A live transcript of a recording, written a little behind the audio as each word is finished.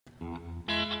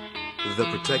The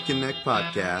Protect Your Neck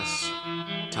Podcast,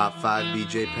 Top 5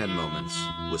 BJ Penn Moments,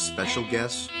 with special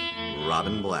guest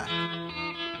Robin Black.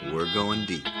 We're going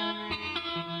deep.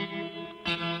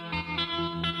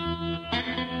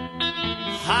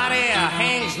 Hot air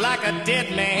hangs like a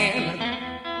dead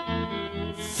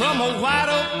man from a white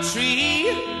oak tree.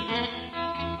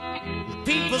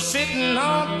 People sitting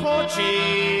on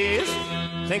porches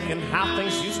thinking how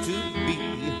things used to be.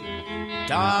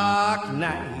 Dark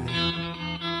night.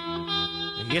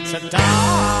 It's a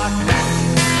dark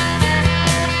night.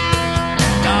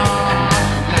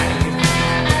 Dark night.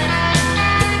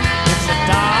 It's a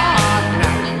dark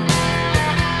night.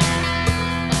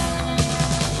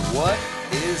 What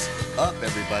is up,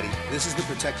 everybody? This is the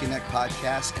Protect Your Neck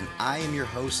Podcast, and I am your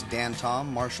host, Dan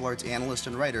Tom, martial arts analyst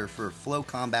and writer for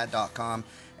FlowCombat.com,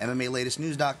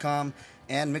 MMALatestNews.com,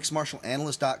 and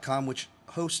MixedMartialAnalyst.com, which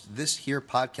hosts this here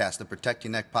podcast, the Protect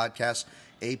Your Neck Podcast,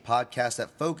 a podcast that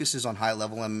focuses on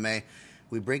high-level MMA.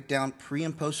 We break down pre-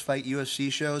 and post-fight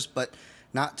UFC shows, but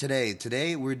not today.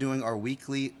 Today, we're doing our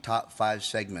weekly top 5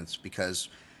 segments because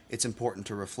it's important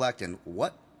to reflect, and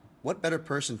what better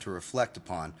person to reflect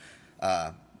upon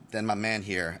than my man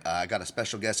here. I got a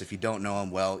special guest. If you don't know him,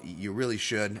 well, you really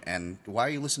should. And why are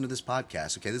you listening to this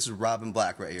podcast? Okay, this is Robin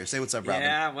Black right here. Say what's up, Robin.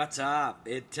 Yeah, what's up?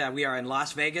 We are in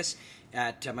Las Vegas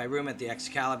at my room at the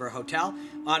Excalibur Hotel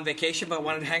on vacation, but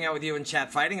wanted to hang out with you and chat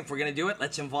fighting. If we're going to do it,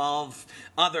 let's involve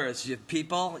others.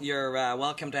 People, you're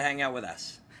welcome to hang out with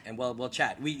us, and we'll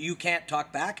chat. You can't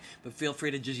talk back, but feel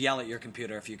free to just yell at your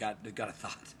computer if you got a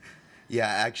thought. Yeah,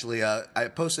 actually, I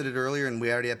posted it earlier, and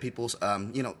we already have people's,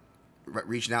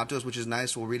 reaching out to us, which is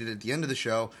nice. We'll read it at the end of the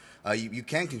show. You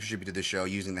can contribute to the show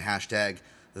using the hashtag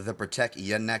the Protect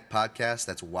Your Neck Podcast.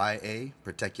 That's YA,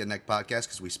 Protect Your Neck Podcast,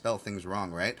 because we spell things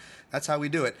wrong, right? That's how we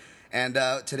do it. And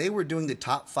today we're doing the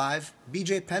top 5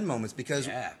 BJ Penn moments because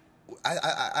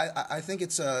I think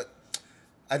it's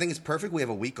perfect. We have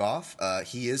a week off.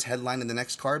 He is headlining the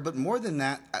next card, but more than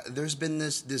that, there's been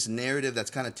this narrative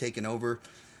that's kind of taken over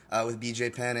with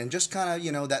BJ Penn, and just kind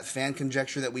of, that fan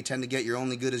conjecture that we tend to get, you're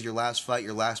only good as your last fight,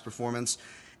 your last performance.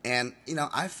 And,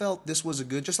 I felt this was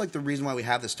just like the reason why we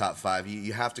have this top 5,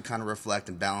 you have to kind of reflect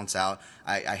and balance out.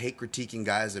 I hate critiquing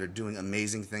guys that are doing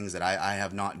amazing things that I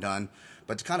have not done,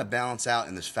 but to kind of balance out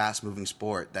in this fast-moving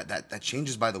sport that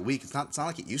changes by the week, it's not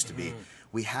like it used to be.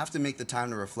 We have to make the time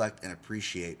to reflect and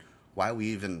appreciate why we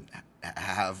even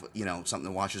have, something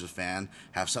to watch as a fan,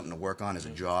 have something to work on as a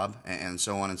job, and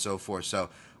so on and so forth. So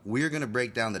we're going to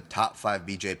break down the top 5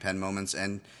 BJ Penn moments,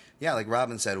 and yeah, like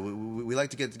Robin said, we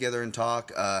like to get together and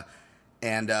talk,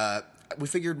 and we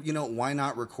figured, why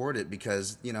not record it,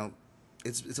 because,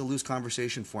 it's a loose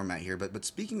conversation format here. But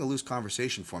speaking of loose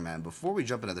conversation format, before we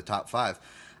jump into the top 5,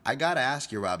 I got to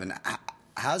ask you, Robin,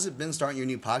 how's it been starting your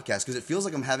new podcast? Because it feels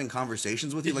like I'm having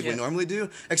conversations with you like we normally do,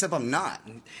 except I'm not.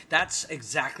 That's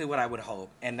exactly what I would hope,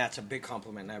 and that's a big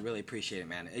compliment, and I really appreciate it,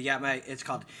 man. Yeah, it's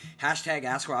called hashtag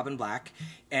Ask Robin Black,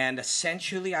 and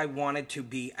essentially I wanted to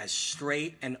be as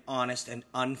straight and honest and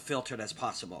unfiltered as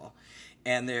possible.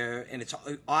 And it's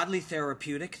oddly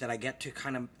therapeutic that I get to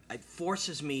it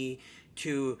forces me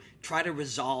to try to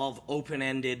resolve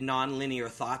open-ended, non-linear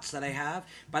thoughts that I have.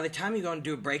 By the time you go and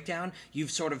do a breakdown,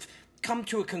 you've sort of come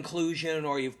to a conclusion,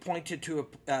 or you've pointed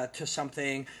to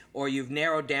something, or you've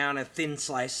narrowed down a thin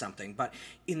slice something. But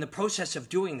in the process of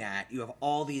doing that, you have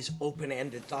all these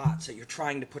open-ended thoughts that you're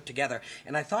trying to put together.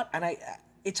 And I thought,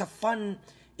 it's a fun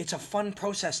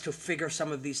process to figure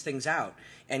some of these things out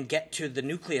and get to the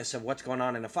nucleus of what's going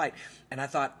on in a fight. And I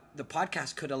thought the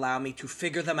podcast could allow me to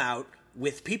figure them out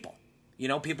with people.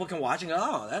 People can watch and go,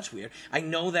 oh, that's weird. I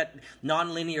know that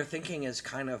nonlinear thinking is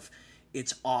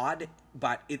it's odd,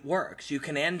 but it works. You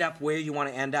can end up where you want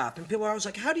to end up. And people are always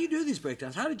like, how do you do these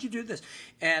breakdowns? How did you do this?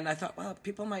 And I thought, well,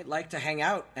 people might like to hang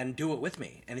out and do it with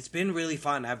me. And it's been really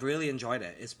fun. I've really enjoyed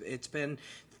it. It's been,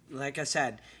 like I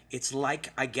said, it's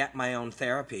like I get my own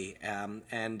therapy,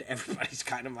 and everybody's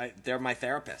they're my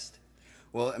therapist.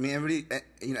 Well, I mean,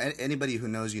 anybody who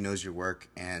knows you knows your work,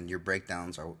 and your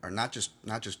breakdowns are not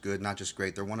just good, not just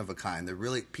great. They're one of a kind. They're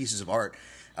really pieces of art.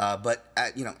 But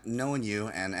knowing you,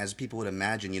 and as people would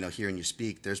imagine, hearing you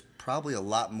speak, there's probably a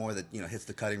lot more that hits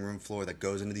the cutting room floor that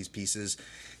goes into these pieces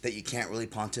that you can't really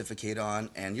pontificate on.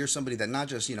 And you're somebody that not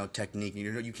just technique.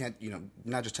 You can't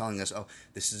not just telling us, oh,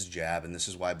 this is jab and this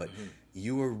is why, but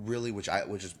you are really, which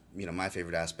is my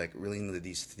favorite aspect, really into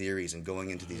these theories and going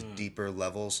into these deeper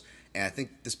levels. And I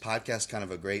think this podcast kind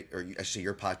of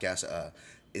your podcast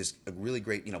is a really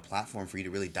great platform for you to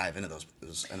really dive into those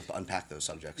and unpack those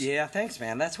subjects. Yeah, thanks,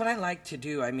 man. That's what I like to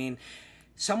do. I mean,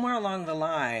 somewhere along the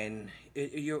line,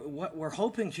 what we're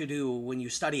hoping to do when you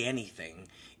study anything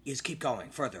is keep going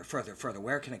further, further, further.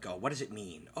 Where can it go? What does it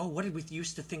mean? Oh, what did we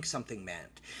used to think something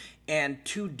meant? And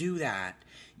to do that,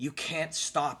 you can't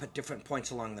stop at different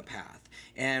points along the path.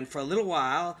 And for a little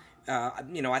while,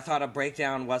 I thought a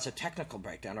breakdown was a technical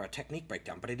breakdown or a technique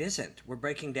breakdown, but it isn't. We're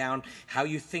breaking down how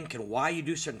you think and why you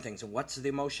do certain things and what's the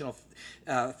emotional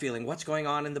feeling, what's going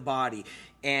on in the body,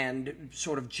 and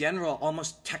sort of general,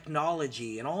 almost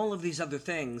technology and all of these other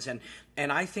things.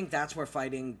 And I think that's where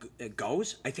fighting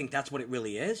goes. I think that's what it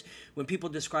really is. When people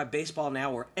describe baseball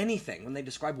now or anything, when they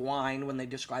describe wine, when they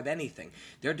describe anything,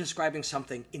 they're describing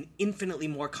something in infinitely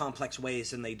more complex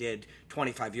ways than they did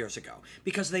 25 years ago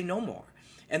because they know more.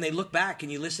 And they look back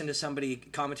and you listen to somebody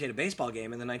commentate a baseball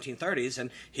game in the 1930s and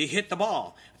he hit the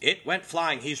ball. It went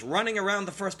flying. He's running around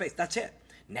the first base. That's it.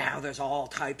 Now there's all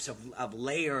types of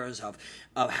layers of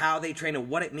how they train and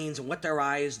what it means and what their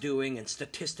eye is doing and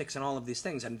statistics and all of these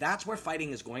things. And that's where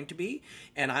fighting is going to be.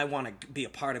 And I want to be a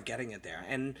part of getting it there.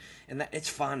 And it's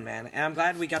fun, man. And I'm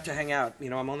glad we got to hang out.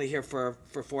 I'm only here for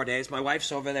 4 days. My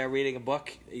wife's over there reading a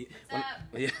book.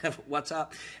 What's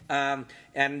up? I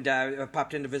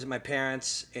popped in to visit my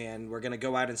parents, and we're going to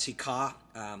go out and see Ka.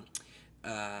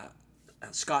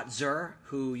 Scott Zerr,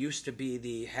 who used to be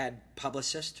the head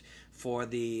publicist for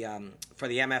the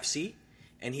MFC,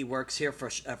 and he works here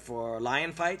for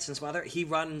Lion Fights and some other.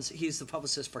 He's the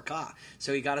publicist for Ka,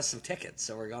 so he got us some tickets.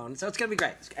 So we're going. So it's gonna be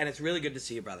great, and it's really good to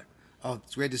see you, brother. Oh,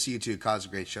 it's great to see you too. Ka's a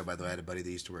great show, by the way. I had a buddy that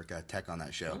used to work tech on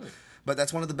that show. But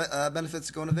that's one of the benefits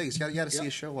of going to Vegas. You got to see a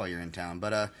show while you're in town.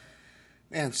 But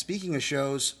man, speaking of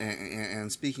shows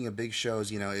and speaking of big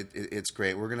shows, it's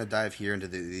great. We're gonna dive here into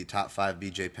the top 5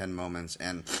 BJ Penn moments,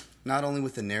 and not only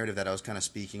with the narrative that I was kind of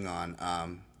speaking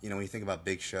on. When you think about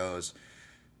big shows,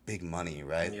 big money,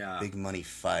 right? Yeah. Big money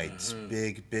fights,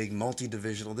 big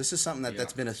multi-divisional. This is something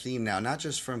that's been a theme now, not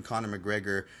just from Conor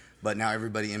McGregor, but now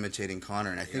everybody imitating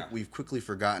Conor. And I think we've quickly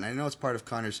forgotten. I know it's part of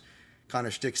Conor's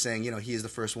shtick saying, he is the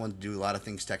first one to do a lot of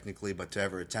things technically, but to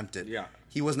ever attempt it. Yeah.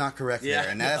 He was not correct there.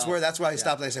 And that's why I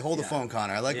stopped. I say, hold the phone,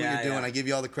 Conor. I like what you're doing. I give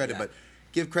you all the credit, but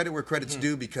give credit where credit's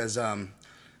due because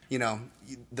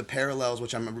the parallels,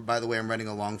 which by the way, I'm writing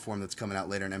a long form that's coming out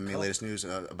later in MMA Latest News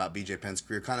about BJ Penn's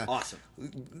career. Kind of awesome.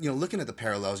 Looking at the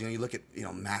parallels, you look at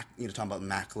Mac, talking about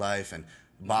Mac life and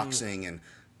boxing and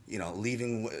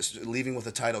leaving with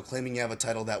a title, claiming you have a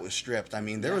title that was stripped. I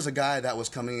mean, there was a guy that was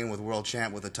coming in with world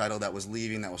champ with a title that was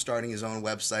leaving, that was starting his own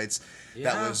websites,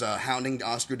 that was hounding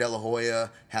Oscar De La Hoya,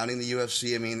 hounding the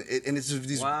UFC. I mean, it's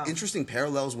these interesting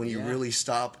parallels when you really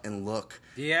stop and look.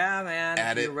 Yeah, man,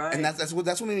 at it. You're right. And that's what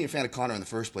made me a fan of Conor in the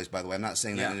first place. By the way, I'm not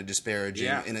saying that in a disparaging,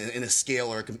 in a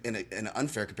scale or in an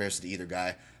unfair comparison to either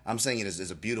guy. I'm saying it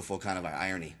as a beautiful kind of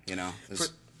irony.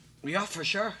 Yeah, for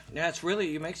sure. Yeah,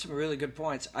 you make some really good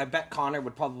points. I bet Conor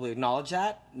would probably acknowledge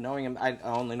that. Knowing him, I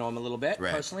only know him a little bit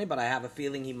personally, but I have a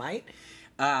feeling he might.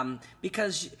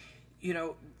 Because,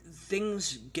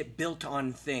 things get built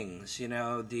on things.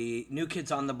 The New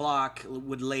Kids on the Block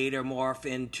would later morph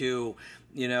into,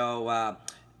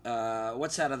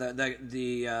 what's that other,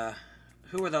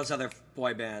 who are those other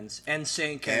boy bands?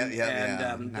 NSYNC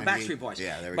and the Backstreet Boys.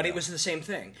 Yeah, there we but go. It was the same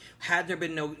thing. Had there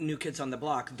been no New Kids on the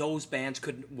Block, those bands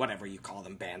could, whatever you call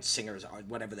them, bands, singers, or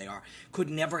whatever they are, could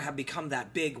never have become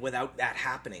that big without that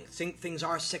happening. Things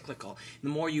are cyclical. The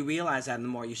more you realize that and the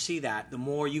more you see that, the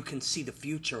more you can see the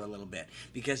future a little bit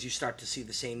because you start to see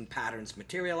the same patterns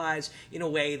materialize in a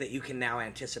way that you can now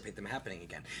anticipate them happening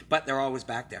again. But they're always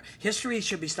back there. History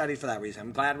should be studied for that reason.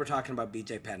 I'm glad we're talking about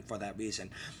BJ Penn for that reason.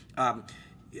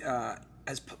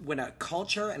 When a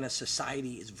culture and a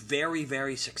society is very,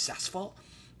 very successful,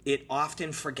 it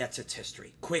often forgets its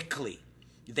history quickly.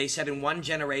 They said in one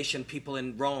generation, people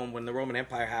in Rome, when the Roman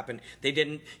Empire happened,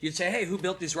 you'd say, hey, who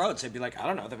built these roads? They'd be like, I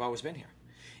don't know, they've always been here.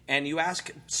 And you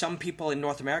ask some people in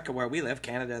North America where we live,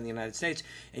 Canada and the United States,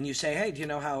 and you say, hey, do you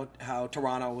know how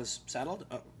Toronto was settled?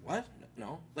 What?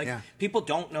 No. People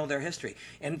don't know their history.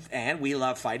 And we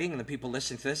love fighting, and the people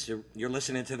listening to this, you're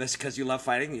listening to this because you love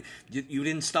fighting. You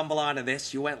didn't stumble onto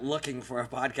this. You went looking for a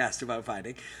podcast about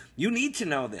fighting. You need to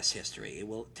know this history.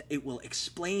 It will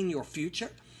explain your future.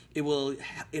 It will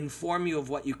inform you of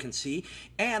what you can see.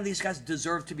 And these guys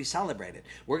deserve to be celebrated.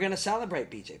 We're going to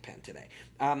celebrate BJ Penn today.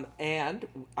 And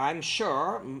I'm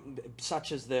sure,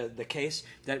 such is the case,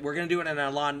 that we're going to do it in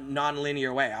a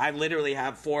non-linear way. I literally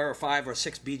have 4 or 5 or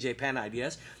 6 BJ Penn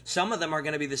ideas. Some of them are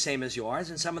going to be the same as yours,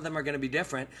 and some of them are going to be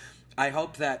different. I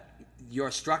hope that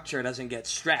your structure doesn't get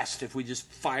stressed if we just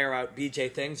fire out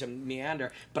BJ things and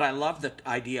meander. But I love the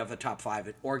idea of a top 5.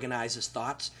 It organizes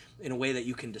thoughts in a way that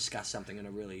you can discuss something in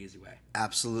a really easy way.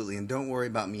 Absolutely. And don't worry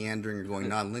about meandering or going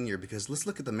non-linear because let's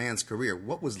look at the man's career.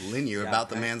 What was linear about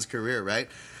the man's career, right?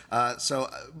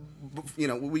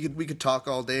 We could talk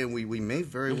all day, and we may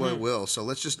very well will. So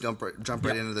let's just jump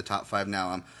right into the top 5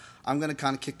 now. I'm going to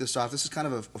kind of kick this off. This is kind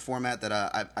of a format that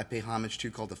I pay homage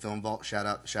to, called the Film Vault. Shout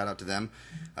out to them.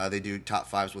 They do top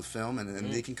 5s with film,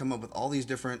 and they can come up with all these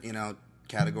different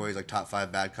categories, like top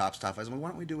 5 bad cops, top 5s. Why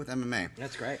don't we do it with MMA?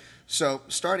 That's great. So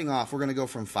starting off, we're going to go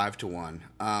from 5 to 1.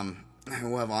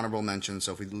 We'll have honorable mentions,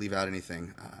 so if we leave out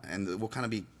anything, and we'll kind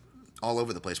of be all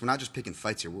over the place. We're not just picking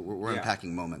fights here. We're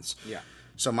unpacking moments. Yeah.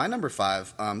 So my number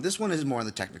 5, this one is more on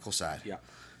the technical side. Yeah.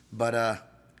 But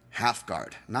half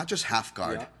guard, not just half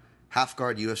guard. Yeah. Half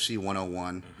guard UFC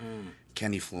 101,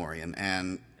 Kenny Florian.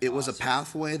 And it was a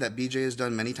pathway that BJ has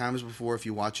done many times before if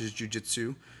you watch his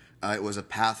jiu-jitsu. It was a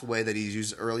pathway that he's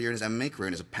used earlier in his MMA career,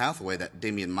 and it's a pathway that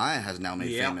Damian Maia has now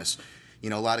made famous.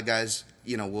 A lot of guys,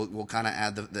 will kind of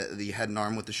add the head and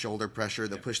arm with the shoulder pressure.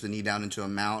 They'll push the knee down into a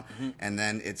mount, and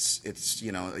then it's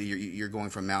you're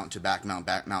going from mount to back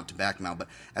mount to back mount. But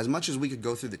as much as we could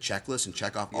go through the checklist and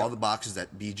check off all the boxes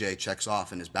that BJ checks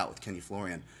off in his bout with Kenny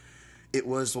Florian, it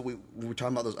was what we were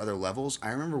talking about, those other levels.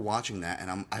 I remember watching that,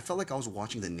 and I felt like I was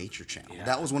watching the Nature Channel. Yeah.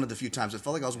 That was one of the few times. It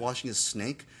felt like I was watching a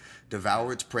snake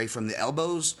devour its prey from the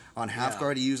elbows on half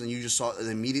guard he used, and you just saw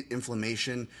the immediate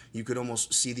inflammation. You could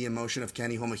almost see the emotion of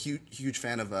Kenny, who I'm a huge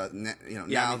fan of.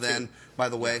 Now then, by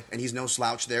the way, and he's no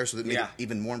slouch there, so that made it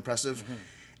even more impressive.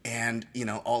 And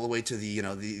all the way to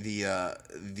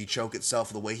the choke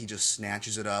itself, the way he just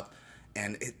snatches it up,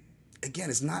 and it.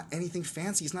 Again, it's not anything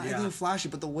fancy. It's not anything flashy,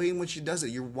 but the way in which he does it,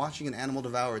 you're watching an animal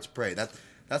devour its prey.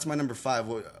 That's my number 5.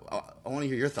 I want to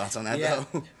hear your thoughts on that,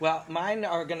 though. Well, mine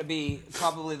are going to be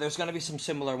there's going to be some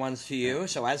similar ones to you.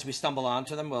 So as we stumble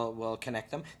onto them, we'll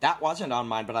connect them. That wasn't on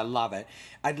mine, but I love it.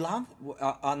 I'd love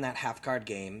on that half guard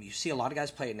game. You see a lot of guys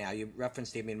play it now. You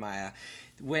referenced Damian Maia.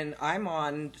 When I'm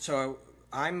on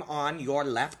your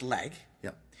left leg.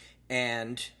 Yep.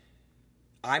 And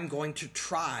I'm going to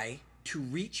try to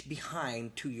reach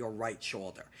behind to your right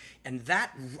shoulder. And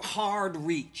that hard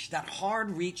reach to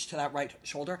that right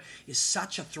shoulder is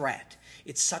such a threat.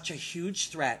 It's such a huge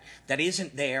threat that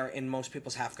isn't there in most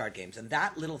people's half guard games. And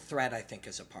that little threat, I think,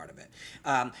 is a part of it.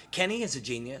 Kenny is a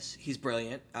genius. He's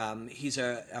brilliant. He's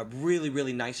a really,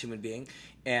 really nice human being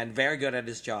and very good at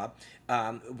his job.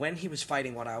 When he was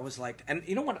fighting, what I always liked, and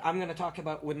you know what I'm going to talk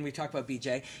about when we talk about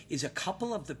BJ, is a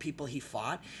couple of the people he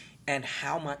fought and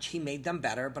how much he made them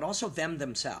better, but also them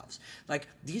themselves. Like,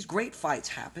 these great fights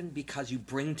happen because you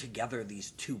bring together these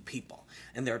two people,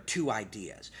 and there are two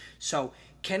ideas. So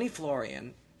Kenny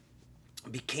Florian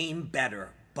became better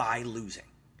by losing.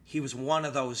 He was one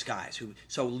of those guys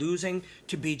so losing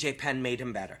to BJ Penn made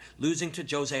him better. Losing to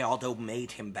Jose Aldo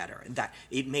made him better. That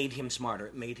it made him smarter.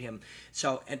 It made him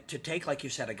and to take, like you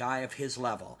said, a guy of his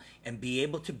level and be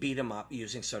able to beat him up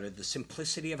using sort of the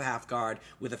simplicity of half guard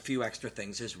with a few extra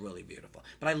things is really beautiful.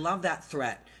 But I love that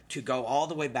threat to go all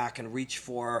the way back and reach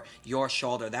for your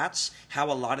shoulder. That's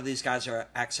how a lot of these guys are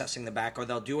accessing the back, or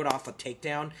they'll do it off a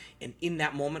takedown. And in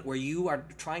that moment where you are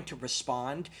trying to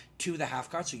respond to the half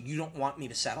guard, so you don't want me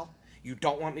to settle. You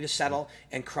don't want me to settle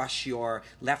and crush your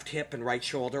left hip and right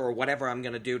shoulder or whatever I'm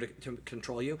going to do to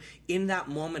control you. In that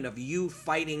moment of you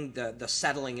fighting the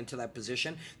settling into that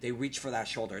position, they reach for that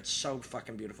shoulder. It's so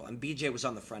fucking beautiful. And BJ was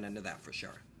on the front end of that for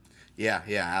sure. Yeah,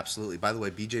 absolutely. By the way,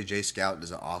 BJJ Scout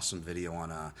does an awesome video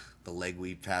on the leg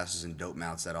weave passes and dope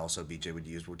mounts that also BJ would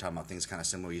use. We're talking about things kind of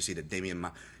similar. You see that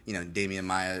Damian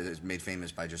Maia is made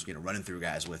famous by just running through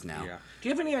guys with now. Yeah. Do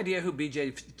you have any idea who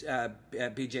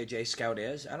BJJ Scout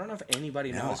is? I don't know if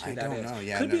anybody knows who that is. Know.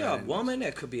 Yeah, could be a woman.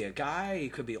 It could be a guy.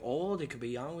 It could be old. It could be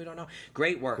young. We don't know.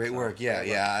 Great work. Yeah.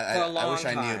 I wish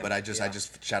I knew, but I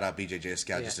just shout out BJJ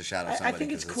Scout just to shout out somebody. I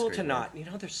think it's cool to not.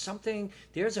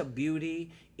 There's a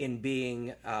beauty in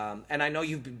being, and I know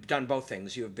you've done both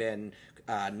things. You've been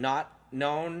not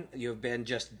known, you've been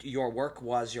just, your work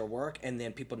was your work, and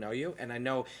then people know you. And I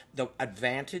know the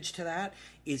advantage to that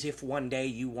is if one day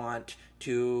you want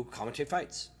to commentate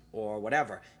fights or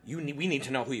whatever, we need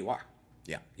to know who you are.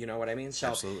 Yeah. You know what I mean? So,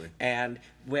 absolutely.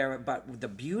 But the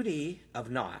beauty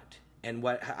of not, and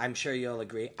what I'm sure you'll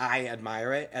agree, I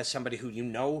admire it as somebody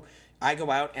who, I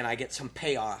go out and I get some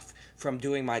payoff from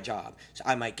doing my job. So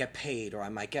I might get paid, or I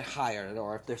might get hired,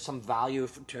 or if there's some value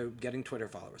to getting Twitter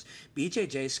followers.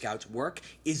 BJJ Scout's work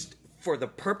is for the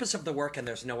purpose of the work, and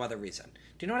there's no other reason.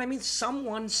 Do you know what I mean?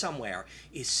 Someone somewhere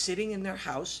is sitting in their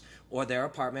house or their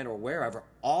apartment or wherever,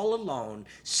 all alone,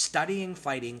 studying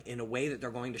fighting in a way that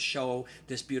they're going to show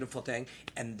this beautiful thing,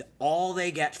 and all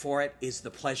they get for it is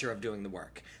the pleasure of doing the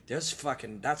work.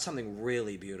 That's something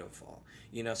really beautiful.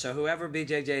 So whoever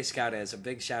BJJ Scout is, a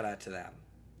big shout out to them.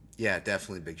 Yeah,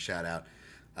 definitely big shout out.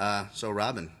 So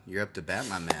Robin, you're up to bat,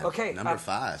 my man. Okay, Number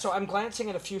 5. So I'm glancing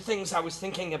at a few things I was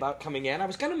thinking about coming in. I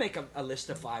was going to make a list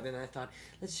of 5, and I thought,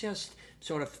 let's just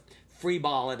sort of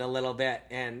freeball it a little bit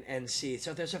and see.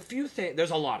 So there's a few things.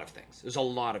 There's a lot of things. There's a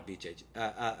lot of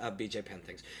BJ Penn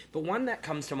things. But one that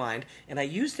comes to mind, and I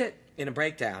used it in a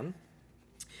breakdown,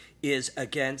 is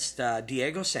against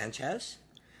Diego Sanchez,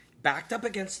 backed up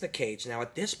against the cage. Now,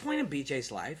 at this point in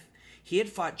BJ's life, he had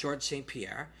fought George St.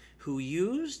 Pierre, who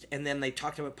used, and then they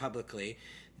talked about publicly,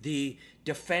 the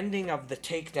defending of the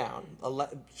takedown,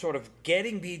 sort of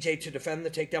getting BJ to defend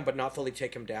the takedown but not fully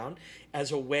take him down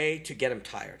as a way to get him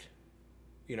tired.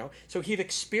 You know, so he'd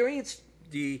experienced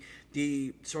the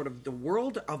sort of the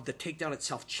world of the takedown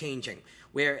itself changing,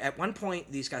 where at one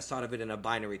point these guys thought of it in a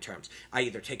binary terms. I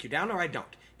either take you down or I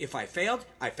don't. If I failed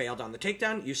on the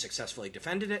takedown, you successfully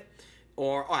defended it,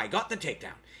 or I got the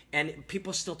takedown. And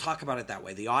people still talk about it that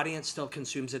way. The audience still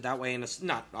consumes it that way, and it's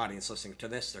not audience listening to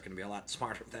this. They're going to be a lot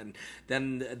smarter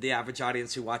than the average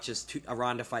audience who watches a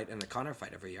Ronda fight and a Conor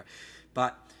fight every year.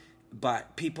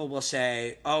 But people will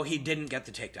say, oh, he didn't get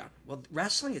the takedown. Well,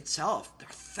 wrestling itself, there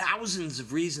are thousands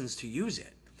of reasons to use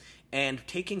it. And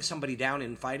taking somebody down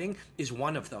in fighting is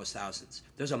one of those thousands.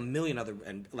 There's a million other,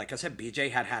 and like I said, BJ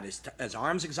had his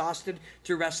arms exhausted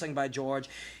through wrestling by George.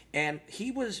 And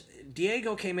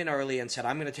Diego came in early and said,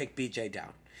 I'm going to take BJ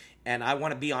down. And I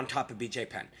want to be on top of BJ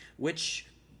Penn, which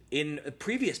in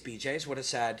previous BJs would have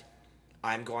said,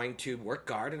 I'm going to work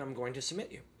guard and I'm going to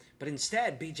submit you. But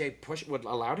instead, BJ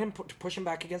allowed him to push him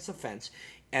back against the fence,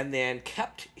 and then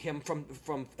kept him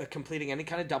from completing any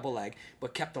kind of double leg,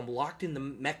 but kept him locked in the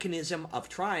mechanism of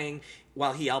trying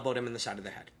while he elbowed him in the side of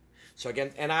the head. So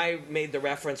again, and I made the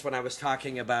reference when I was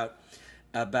talking about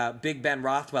Big Ben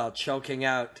Rothwell choking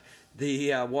out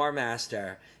the War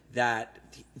Master, that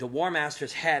the War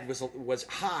Master's head was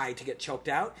high to get choked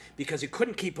out because he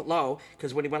couldn't keep it low,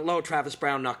 because when he went low, Travis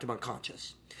Brown knocked him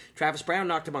unconscious. Travis Brown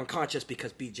knocked him unconscious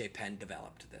because BJ Penn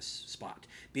developed this spot.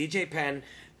 BJ Penn,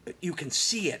 you can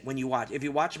see it when you watch. If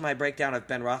you watch my breakdown of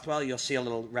Ben Rothwell, you'll see a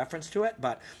little reference to it.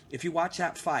 But if you watch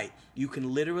that fight, you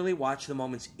can literally watch the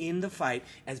moments in the fight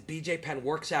as BJ Penn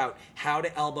works out how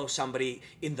to elbow somebody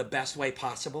in the best way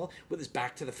possible with his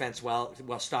back to the fence while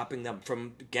stopping them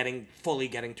from fully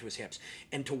getting to his hips.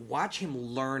 And to watch him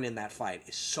learn in that fight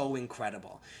is so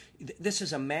incredible. This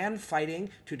is a man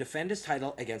fighting to defend his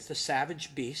title against a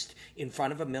savage beast in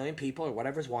front of 1 million people or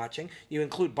whatever's watching. You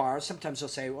include bars. Sometimes they'll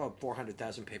say,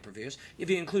 400,000 pay-per-views.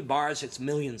 If you include bars, it's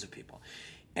millions of people.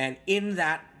 And in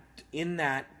that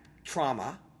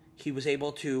trauma, he was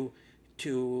able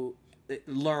to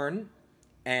learn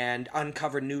and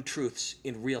uncover new truths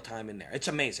in real time in there. It's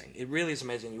amazing. It really is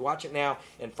amazing. You watch it now,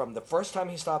 and from the first time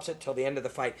he stops it till the end of the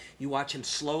fight, you watch him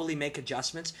slowly make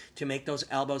adjustments to make those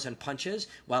elbows and punches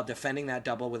while defending that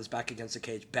double with his back against the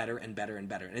cage better and better and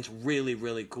better. And it's really,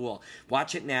 really cool.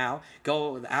 Watch it now.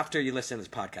 Go after you listen to this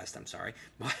podcast, I'm sorry.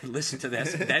 Listen to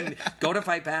this. Then go to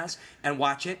Fight Pass and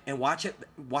watch it. And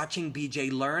watching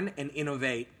BJ learn and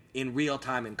innovate in real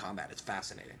time in combat. It's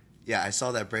fascinating. Yeah, I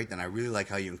saw that breakdown. I really like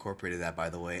how you incorporated that, by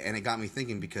the way, and it got me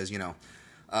thinking because you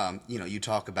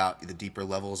talk about the deeper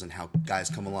levels and how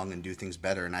guys come along and do things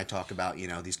better, and I talk about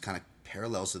these kind of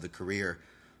parallels to the career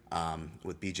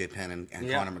with BJ Penn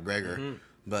and Conor McGregor. Mm-hmm.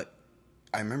 But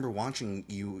I remember watching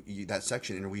you that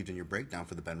section interweaved in your breakdown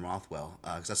for the Ben Rothwell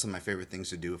because that's some of my favorite things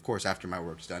to do. Of course, after my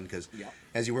work's done, because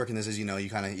as you work in this, as you know,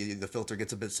 you kind of the filter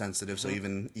gets a bit sensitive.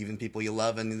 Mm-hmm. So even people you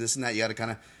love and this and that, you got to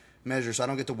kind of measure, so I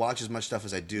don't get to watch as much stuff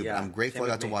as I do. Yeah, but I'm grateful I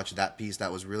got to watch that piece.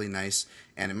 That was really nice,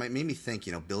 and it made me think.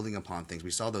 Building upon things. We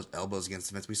saw those elbows against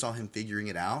the fence. We saw him figuring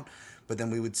it out, but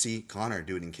then we would see Conor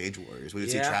do it in Cage Warriors. We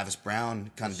would see Travis Brown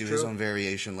kind of do his own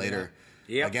variation later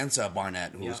against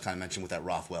Barnett, who was kind of mentioned with that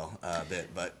Rothwell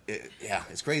bit. But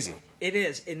it's crazy. It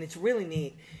is, and it's really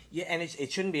neat. Yeah, and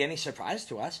it shouldn't be any surprise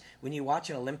to us when you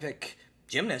watch an Olympic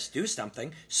gymnast do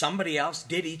something, somebody else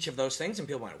did each of those things, and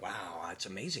people went, wow, that's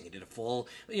amazing. He did a full,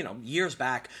 years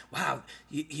back, wow,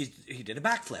 he did a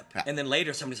backflip. Yeah. And then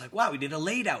later somebody's like, wow, he did a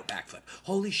laid out backflip.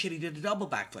 Holy shit, he did a double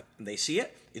backflip. And they see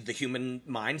it. The human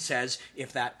mind says,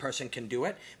 if that person can do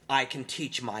it, I can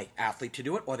teach my athlete to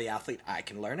do it, or the athlete, I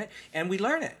can learn it. And we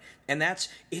learn it. And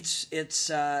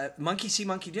it's monkey see,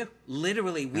 monkey do.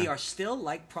 Literally, we are still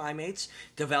like primates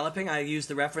developing. I use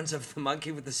the reference of the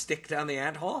monkey with the stick down the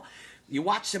anthole. You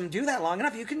watch them do that long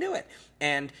enough, you can do it.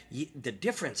 And the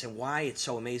difference and why it's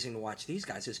so amazing to watch these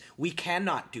guys is we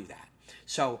cannot do that.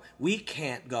 So we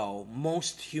can't go,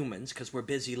 most humans, because we're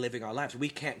busy living our lives, we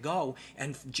can't go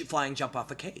and flying jump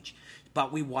off a cage.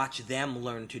 But we watch them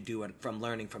learn to do it from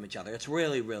learning from each other. It's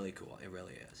really, really cool. It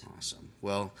really is. Awesome.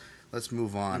 Well, Let's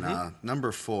move on.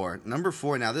 Number 4. Number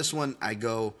 4. Now this one I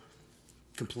go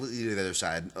completely to the other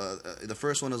side. The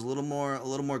first one is a little more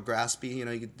graspy. You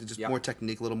know, you get just more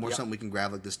technique, a little more something we can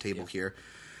grab like this table here.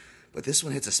 But this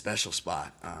one hits a special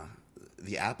spot.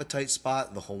 The appetite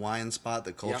spot, the Hawaiian spot,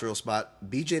 the cultural spot.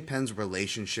 BJ Penn's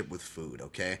relationship with food.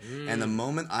 Okay, and the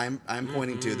moment I'm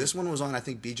pointing to, this one was on I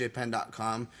think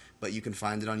bjpenn.com, but you can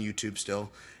find it on YouTube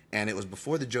still. And it was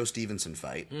before the Joe Stevenson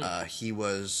fight. He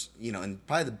was, you know, in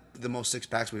probably the most six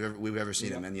packs we've ever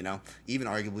seen him in. You know, even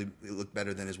arguably it looked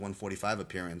better than his 145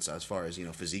 appearance as far as, you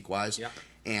know, physique wise.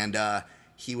 And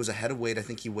he was ahead of weight. I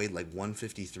think he weighed like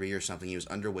 153 or something. He was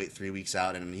underweight 3 weeks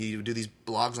out, and he would do these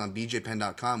blogs on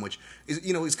bjpenn.com, which is,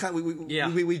 you know, is kind of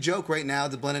we joke right now,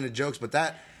 the blend into jokes, but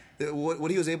that. What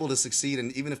he was able to succeed,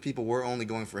 and even if people were only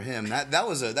going for him, that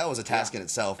was a task in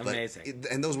itself. Amazing.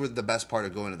 And those were the best part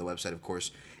of going to the website, of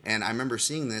course. And I remember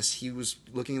seeing this. He was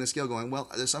looking at the scale, going, "Well,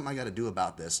 there's something I got to do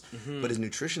about this." But his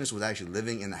nutritionist was actually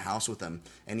living in the house with him,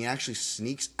 and he actually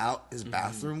sneaks out his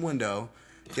bathroom window,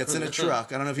 gets in a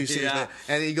truck. I don't know if you've seen it,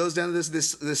 and he goes down to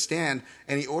this stand,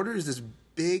 and he orders this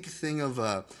big thing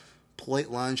of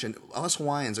plate lunch. And us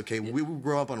Hawaiians, okay, we would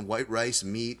grow up on white rice,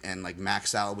 meat, and like mac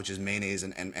salad, which is mayonnaise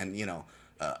and you know,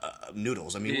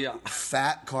 noodles. I mean,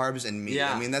 fat, carbs, and meat.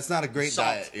 I mean, that's not a great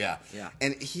diet.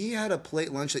 And he had a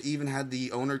plate lunch that even had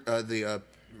the owner, the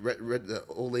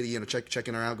old lady, you know,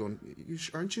 checking her out, going,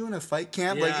 "Aren't you in a fight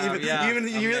camp?" Like even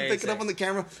you pick it up on the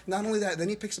camera. Not only that, then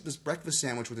he picks up this breakfast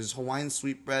sandwich with his Hawaiian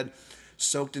sweetbread,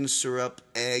 soaked in syrup,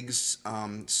 eggs,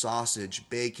 sausage,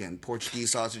 bacon,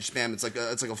 Portuguese sausage, spam. It's like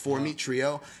a 4-meat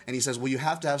trio. And he says, "Well, you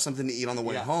have to have something to eat on the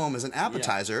way home as an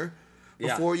appetizer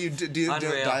before you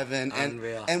dive in."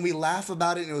 And we laugh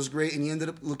about it, and it was great. And he ended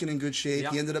up looking in good shape.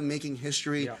 He ended up making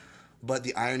history. But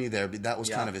the irony there, that was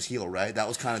kind of his heel, right? That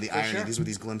was kind of the irony. Sure. These were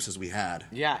these glimpses we had.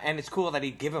 Yeah, and it's cool that he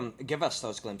give us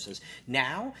those glimpses.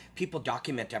 Now, people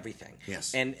document everything.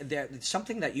 Yes. And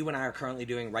something that you and I are currently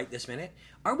doing right this minute.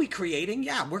 Are we creating?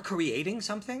 Yeah, we're creating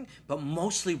something, but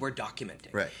mostly we're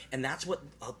documenting. Right. And that's what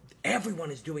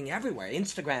everyone is doing everywhere.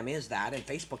 Instagram is that, and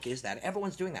Facebook is that.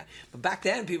 Everyone's doing that. But back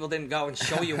then, people didn't go and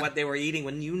show you what they were eating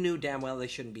when you knew damn well they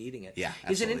shouldn't be eating it. Yeah, absolutely.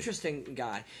 He's an interesting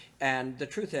guy. And the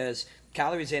truth is,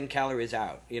 calories in, calories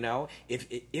out. You know,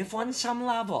 if on some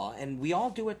level, and we all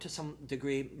do it to some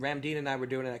degree. Ramdeen and I were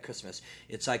doing it at Christmas.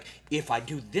 It's like, if I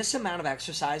do this amount of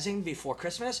exercising before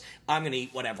Christmas, I'm going to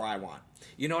eat whatever I want.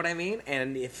 You know what I mean?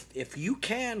 And if you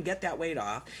can get that weight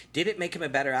off, did it make him a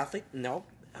better athlete? No.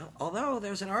 Although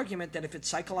there's an argument that if it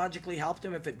psychologically helped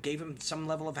him, if it gave him some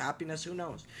level of happiness, who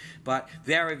knows? But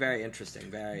very, very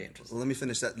interesting. Very interesting. Well, let me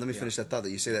finish that. Finish that thought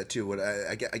that you say that too. What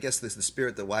I guess the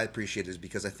spirit that why I appreciate is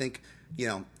because I think, you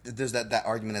know, there's that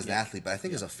argument as an athlete, but I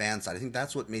think as a fan side, I think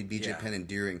that's what made BJ Penn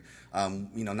endearing.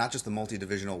 You know, not just the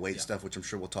multi-divisional weight stuff, which I'm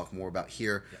sure we'll talk more about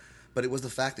here. But it was the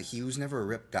fact that he was never a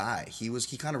ripped guy. He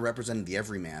kind of represented the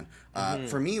everyman.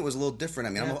 For me, it was a little different.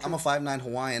 I mean, I'm a 5'9"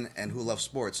 Hawaiian and who loves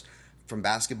sports. From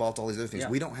basketball to all these other things,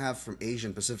 we don't have from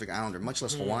Asian, Pacific Islander, much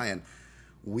less Hawaiian.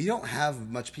 We don't have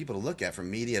much people to look at, from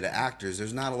media to actors.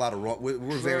 There's not a lot of we're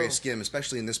very skim,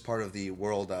 especially in this part of the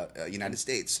world, United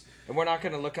States. And we're not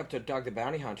going to look up to Doug the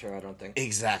Bounty Hunter, I don't think.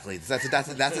 Exactly. That's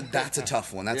a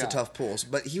tough one. That's a tough pull.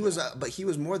 But he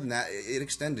was more than that. It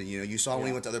extended. You know, you saw when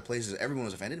he went to other places, everyone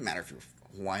was a fan. It didn't matter if you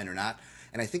were Hawaiian or not.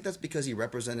 And I think that's because he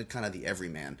represented kind of the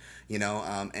everyman, you know,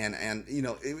 and you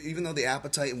know, even though the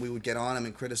appetite, and we would get on him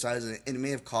and criticize it, and it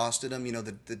may have costed him, you know,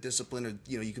 the discipline, or,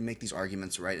 you know, you can make these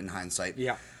arguments, right, in hindsight.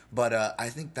 Yeah. But I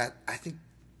think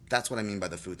that's what I mean by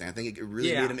the food thing. I think it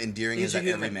really made him endearing as that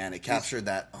everyman. It captured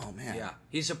that. Oh man. Yeah,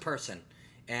 he's a person,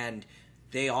 and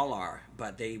they all are,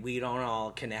 but we don't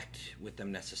all connect with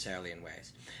them necessarily in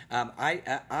ways.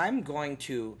 I'm going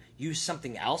to use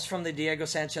something else from the Diego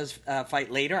Sanchez fight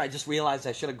later. I just realized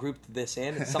I should have grouped this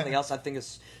in. It's something else I think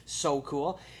is so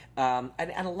cool. And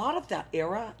a lot of that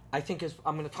era, I think, is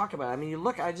I'm going to talk about. I mean, you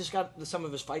look, I just got some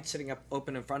of his fights sitting up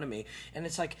open in front of me, and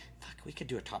it's like, fuck, we could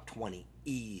do a top 20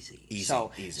 easy.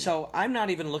 So I'm not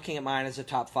even looking at mine as a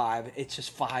top 5. It's just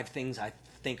 5 things I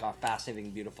think are fascinating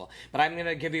and beautiful. But I'm going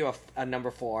to give you a number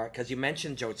 4, because you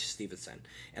mentioned Joe Stevenson,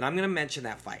 and I'm going to mention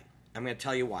that fight. I'm going to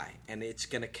tell you why, and it's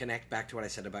going to connect back to what I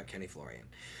said about Kenny Florian.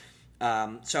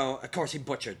 So, of course, he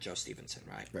butchered Joe Stevenson,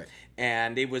 right? Right.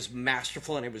 And it was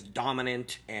masterful, and it was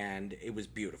dominant, and it was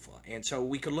beautiful. And so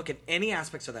we could look at any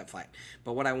aspects of that fight.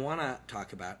 But what I want to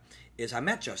talk about is I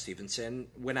met Joe Stevenson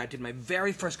when I did my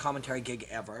very first commentary gig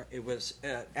ever. It was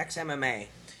ex-MMA,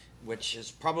 which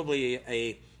is probably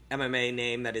a MMA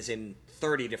name that is in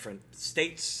 30 different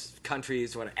states,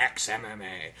 countries,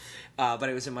 ex-MMA. But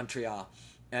it was in Montreal.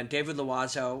 And David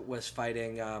Loiseau was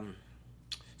fighting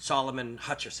Solomon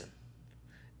Hutcherson.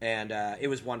 And it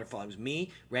was wonderful. It was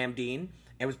me, Ramdeen.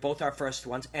 It was both our first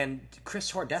ones, and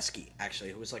Chris Hordeski, actually,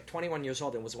 who was like 21 years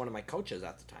old and was one of my coaches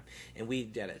at the time. And we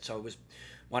did it, so it was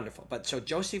wonderful. But so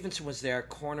Joe Stevenson was there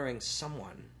cornering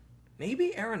someone.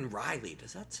 Maybe Aaron Riley.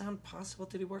 Does that sound possible?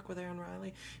 Did he work with Aaron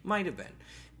Riley? Might have been.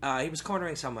 He was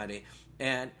cornering somebody.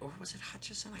 Or was it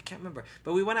Hutchison? I can't remember.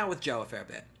 But we went out with Joe a fair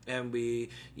bit. And we,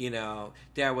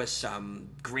 there was some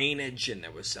greenage and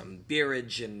there was some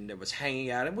beerage and there was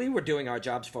hanging out. And we were doing our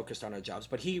jobs, focused on our jobs.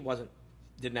 But he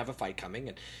didn't have a fight coming,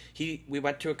 and we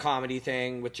went to a comedy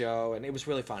thing with Joe, and it was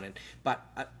really fun. But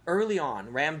early on,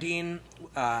 Ramdeen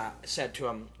said to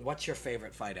him, "What's your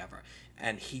favorite fight ever?"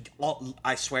 And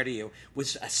I swear to you,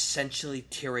 was essentially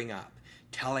tearing up,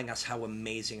 telling us how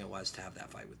amazing it was to have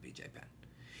that fight with BJ Penn,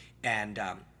 and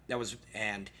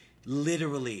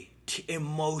literally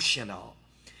emotional,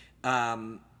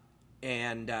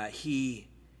 he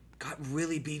got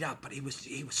really beat up, but he was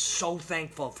so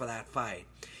thankful for that fight.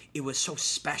 It was so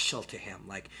special to him.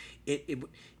 Like it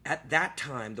at that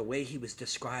time, the way he was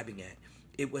describing it,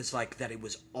 it was like that. It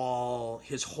was all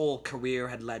his whole career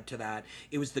had led to that.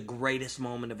 It was the greatest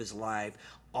moment of his life.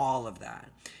 All of that,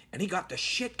 and he got the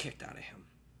shit kicked out of him.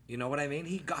 You know what I mean?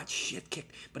 He got shit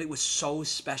kicked, but it was so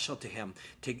special to him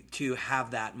to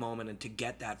have that moment and to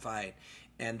get that fight,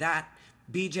 and that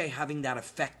BJ having that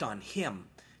effect on him,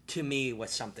 to me,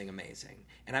 was something amazing.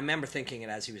 And I remember thinking it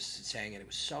as he was saying it. It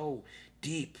was so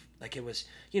deep. Like it was,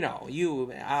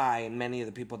 you, I, and many of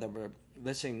the people that were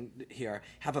listening here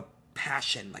have a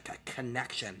passion, like a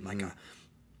connection, like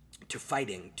to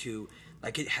fighting,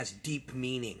 like it has deep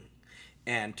meaning.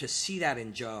 And to see that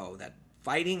in Joe, that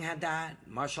fighting had that,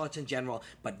 martial arts in general,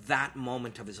 but that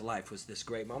moment of his life was this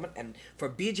great moment. And for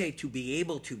BJ to be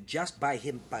able to, just by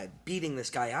beating this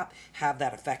guy up, have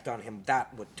that effect on him,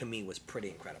 that to me was pretty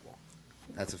incredible.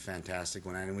 That's a fantastic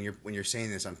one. And when you're saying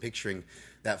this, I'm picturing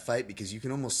that fight, because you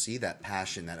can almost see that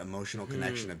passion, that emotional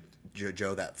connection of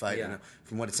Joe, that fight. Yeah.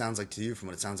 From what it sounds like to you, from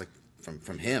what it sounds like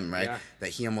from him, right? Yeah. That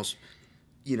he almost,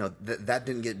 that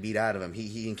didn't get beat out of him.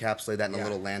 He encapsulated that in a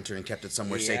little lantern and kept it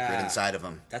somewhere sacred inside of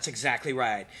him. That's exactly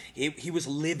right. He was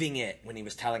living it when he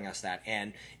was telling us that.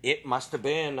 And it must have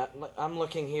been, I'm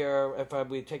looking here, if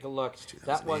we take a look,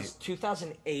 that was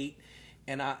 2008.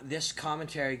 And this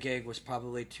commentary gig was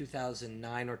probably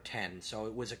 2009 or 10, so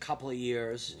it was a couple of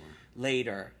years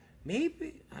later.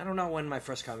 Maybe, I don't know when my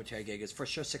first commentary gig is, for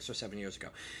sure 6 or 7 years ago.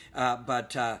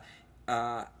 But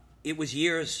it was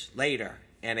years later,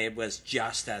 and it was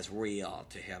just as real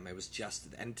to him. It was just,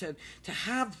 and to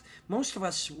have, most of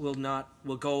us will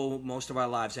go most of our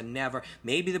lives and never,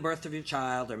 maybe the birth of your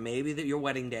child or maybe your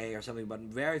wedding day or something, but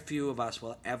very few of us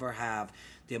will ever have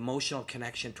the emotional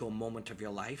connection to a moment of your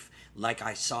life like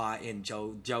I saw in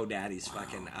Joe Daddy's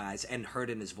fucking eyes and heard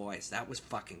in his voice. That was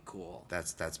fucking cool.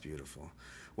 That's beautiful.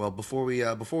 Well, before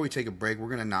we take a break, we're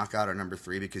going to knock out our number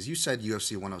 3, because you said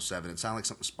UFC 107. It sounded like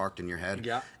something sparked in your head.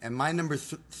 Yeah. And my number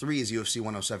 3 is UFC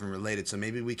 107 related, so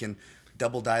maybe we can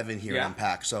double dive in here and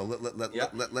unpack. So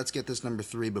let's get this number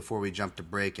 3 before we jump to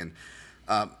break. And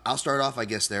I'll start off, I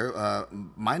guess, there.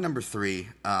 My number 3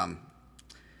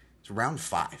 is round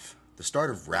 5. The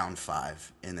start of round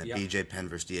 5 in the BJ Penn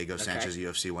versus Diego Sanchez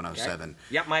UFC 107. Okay.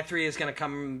 Yep, my 3 is going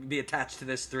to be attached to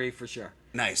this 3 for sure.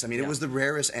 Nice. I mean, it was the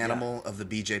rarest animal of the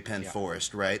BJ Penn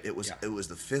forest, right? It was the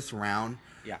 5th round.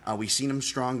 Yeah. We seen him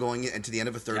strong going into the end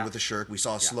of a third with a shirk. We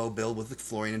saw a slow build with the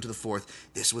Florian into the 4th.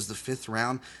 This was the 5th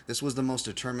round. This was the most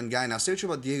determined guy. Now, say what you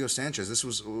about Diego Sanchez. This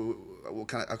was, I'll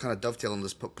kind of dovetail on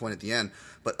this point at the end.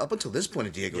 But up until this point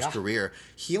of Diego's career,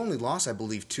 he only lost, I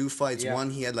believe, 2 fights.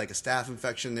 One, he had like a staph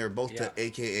infection. They were both to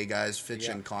AKA guys, Fitch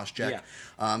and Koscheck.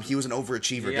 He was an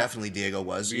overachiever. Definitely Diego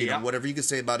was. Whatever you could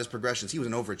say about his progressions, he was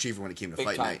an overachiever when it came to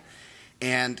fight night.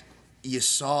 And you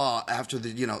saw after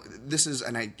the, this is,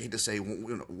 and I hate to say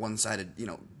one-sided,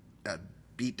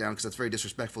 beat down, because that's very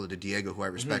disrespectful to Diego, who I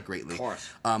respect greatly. Of course.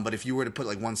 But if you were to put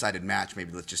like one-sided match,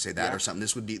 maybe let's just say that or something,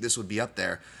 this would be up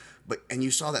there. And you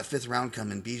saw that 5th round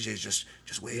come, and BJ's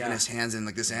just waving his hands in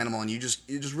like this animal, and you just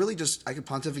really I could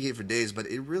pontificate for days, but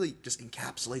it really just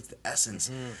encapsulates the essence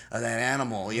of that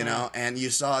animal, you know. And you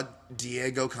saw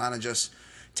Diego kind of just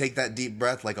take that deep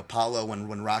breath like Apollo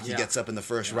when Rocky gets up in the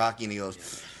first Rocky, and he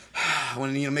goes.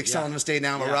 When Mick's telling him to stay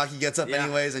down, but Rocky gets up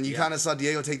anyways, and you kind of saw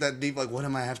Diego take that deep, like, what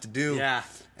am I have to do? Yeah.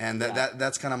 And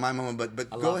that's kind of my moment. But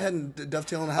go ahead and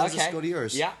dovetail on how does this go to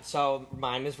yours? Yeah. So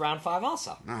mine is round 5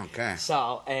 also. Okay.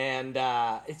 So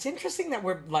it's interesting that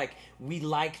we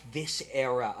like this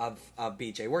era of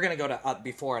BJ. We're gonna go to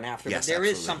before and after, but there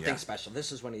is something special.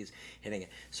 This is when he's hitting it.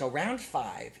 So round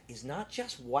 5 is not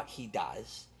just what he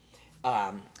does,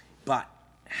 but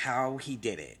how he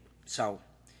did it. So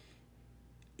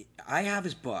I have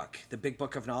his book, The Big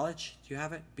Book of Knowledge. Do you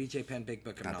have it? BJ Penn, Big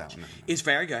Book of Not that Knowledge. one, no. It's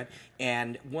very good.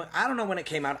 And I don't know when it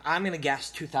came out. I'm going to guess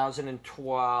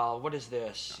 2012. What is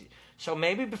this? So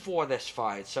maybe before this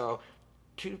fight. So,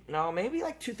 maybe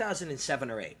like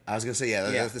 2007 or 8. I was gonna say,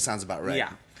 that sounds about right.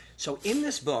 Yeah. So in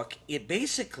this book,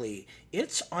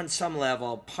 it's on some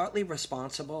level partly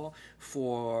responsible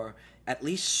for at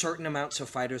least certain amounts of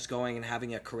fighters going and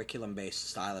having a curriculum-based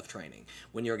style of training.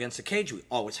 When you're against the cage, we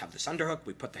always have this underhook,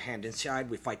 we put the hand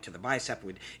inside, we fight to the bicep,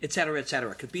 et cetera, et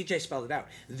cetera. Because BJ spelled it out.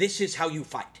 This is how you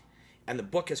fight. And the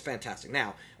book is fantastic.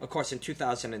 Now, of course, in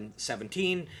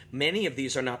 2017, many of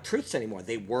these are not truths anymore.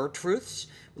 They were truths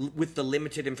with the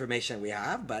limited information we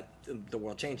have, but the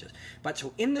world changes. But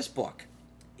so in this book,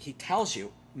 he tells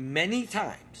you many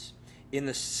times in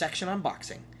the section on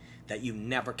boxing that you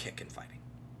never kick in fighting.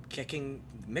 Kicking,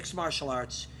 mixed martial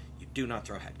arts, you do not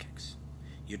throw head kicks.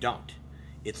 You don't.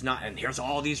 It's not, and here's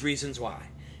all these reasons why.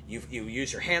 You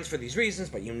use your hands for these reasons,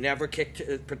 but you never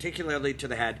kick particularly to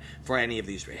the head for any of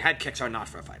these reasons. Head kicks are not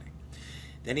for fighting.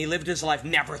 Then he lived his life,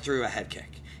 never threw a head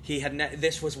kick.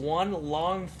 This was one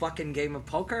long fucking game of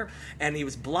poker, and he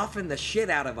was bluffing the shit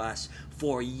out of us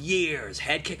for years.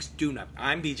 Head kicks do not.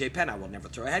 I'm BJ Penn. I will never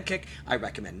throw a head kick. I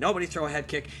recommend nobody throw a head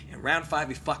kick. In round 5,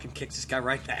 he fucking kicks this guy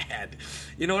right in the head.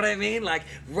 You know what I mean? Like,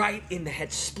 right in the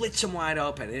head, splits him wide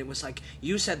open. And it was like,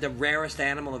 you said the rarest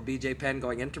animal of BJ Penn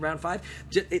going into round 5.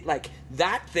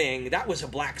 That was a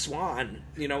black swan,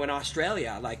 in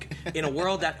Australia. Like, in a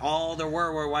world that all there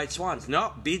were white swans.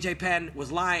 No, BJ Penn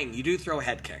was lying. You do throw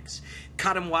head kicks.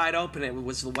 Cut him wide open. It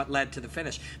was what led to the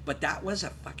finish. But that was a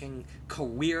fucking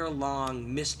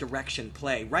career-long misdirection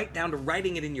play, right down to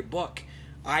writing it in your book.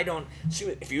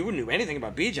 If you knew anything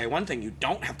about BJ, one thing you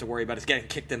don't have to worry about is getting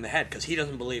kicked in the head, because he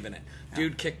doesn't believe in it.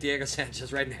 Dude kicked Diego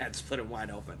Sanchez right in the head, split him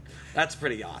wide open. That's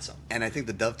pretty awesome. And I think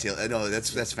the dovetail,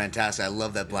 that's fantastic. I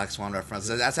love that Black Swan reference.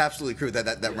 That's absolutely true.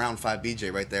 That round 5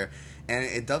 BJ right there. And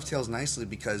it dovetails nicely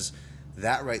because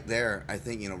that right there, I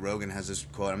think, Rogan has this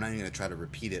quote. I'm not even going to try to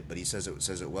repeat it, but he says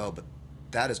it well. But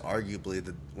that is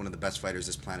arguably one of the best fighters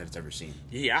this planet has ever seen.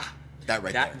 Yeah. That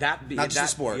right there. Not just the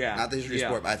sport. Yeah. Not the history of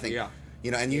sport, but I think,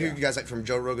 and you hear guys like from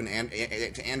Joe Rogan and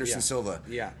to Anderson Silva.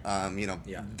 Yeah.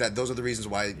 That those are the reasons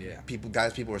why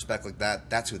people respect like that.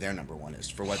 That's who their number one is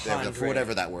for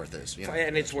whatever that worth is.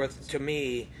 And it's worth, to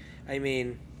me, I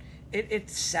mean,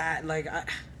 it's sad. Like,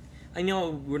 I know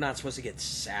we're not supposed to get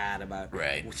sad about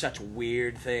such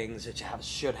weird things that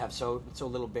should have so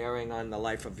little bearing on the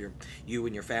life of you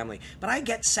and your family. But I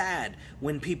get sad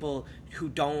when people who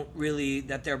don't really,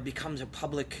 that there becomes a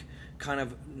public kind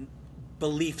of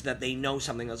belief that they know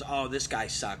something goes, oh, this guy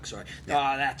sucks, or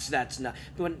that's not.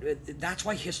 That's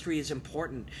why history is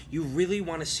important. You really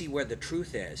want to see where the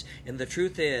truth is, and the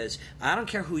truth is, I don't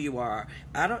care who you are.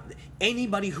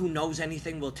 Anybody who knows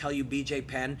anything will tell you BJ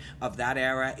Penn of that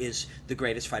era is the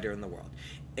greatest fighter in the world.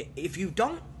 If you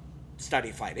don't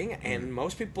study fighting, and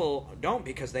most people don't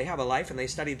because they have a life and they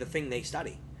study the thing they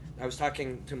study. I was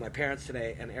talking to my parents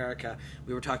today, and Erica,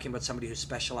 we were talking about somebody who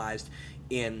specialized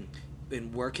in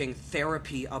working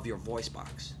therapy of your voice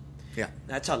box. Yeah.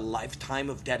 That's a lifetime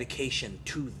of dedication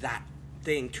to that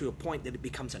thing, to a point that it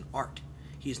becomes an art.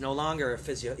 He's no longer a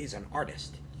he's an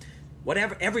artist.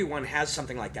 Everyone has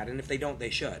something like that, and if they don't, they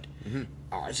should. Mm-hmm.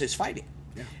 Ours is fighting.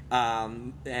 Yeah.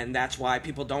 And that's why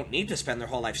people don't need to spend their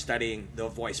whole life studying the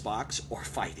voice box or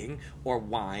fighting or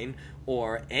wine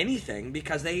or anything,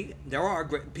 because there are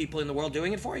great people in the world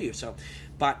doing it for you. So,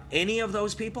 but any of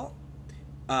those people,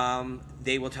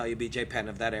 they will tell you BJ Penn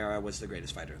of that era was the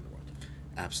greatest fighter in the world.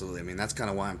 Absolutely. I mean, that's kind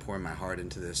of why I'm pouring my heart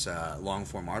into this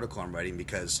long-form article I'm writing,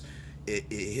 because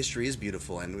history is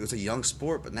beautiful, and it was a young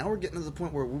sport, but now we're getting to the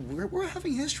point where we're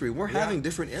having history. We're having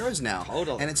different eras now.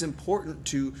 Totally. And it's important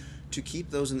to keep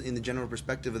those in the general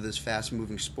perspective of this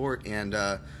fast-moving sport. And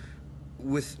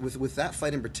with that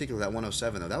fight in particular, that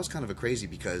 107, though, that was kind of a crazy,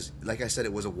 because, like I said,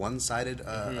 it was a one-sided,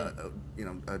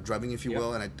 drubbing, if you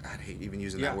will, and I hate even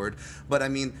using that word. But, I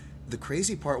mean, the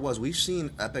crazy part was we've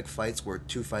seen epic fights where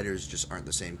two fighters just aren't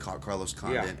the same, Carlos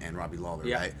Condit and Robbie Lawler,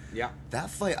 right? Yeah. That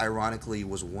fight, ironically,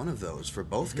 was one of those for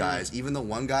both guys, even though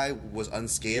one guy was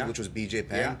unscathed, which was BJ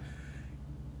Penn. Yeah.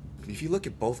 If you look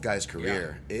at both guys'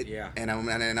 career, and I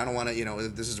don't want to,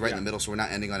 this is right in the middle, so we're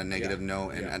not ending on a negative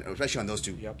note, and especially on those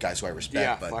two guys who I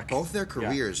respect, but both their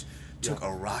careers took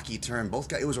a rocky turn. Both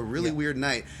guys, it was a really weird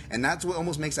night, and that's what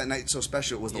almost makes that night so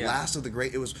special. It was the last of the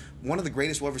great. It was one of the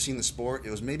greatest we'll ever see in the sport. It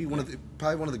was maybe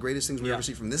probably one of the greatest things we ever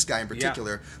see from this guy in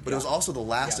particular. But it was also the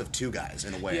last of two guys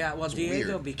in a way. Yeah, well,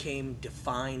 Diego became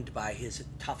defined by his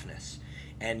toughness.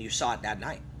 and you saw it that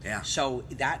night. Yeah. So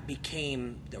that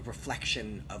became the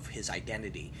reflection of his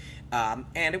identity, and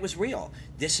it was real.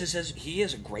 He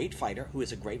is a great fighter who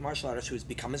is a great martial artist who has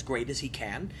become as great as he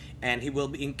can, and he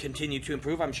will continue to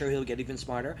improve. I'm sure he'll get even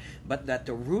smarter. But that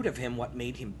the root of him, what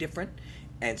made him different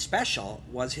and special,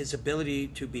 was his ability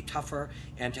to be tougher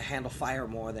and to handle fire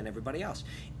more than everybody else.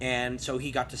 And so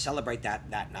he got to celebrate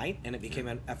that night, and it became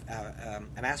an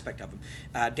aspect of him.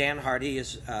 Dan Hardy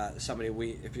is somebody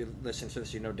if you listen to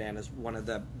this, you know Dan is one of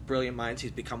the brilliant minds.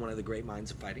 He's become one of the great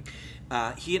minds of fighting.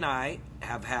 He and I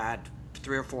have had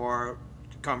 3 or 4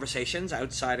 conversations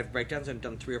outside of breakdowns and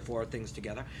done 3 or 4 things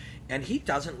together. And he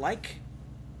doesn't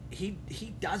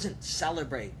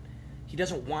celebrate. He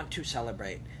doesn't want to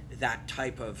celebrate that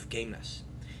type of gameness.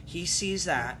 He sees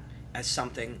that as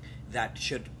something that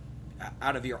should,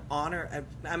 out of your honor.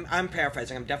 I'm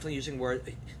paraphrasing. I'm definitely using words.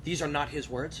 These are not his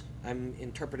words. I'm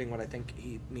interpreting what I think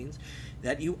he means.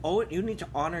 That you need to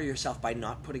honor yourself by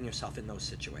not putting yourself in those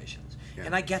situations. Yeah.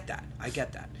 And I get that.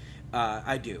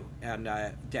 I do. And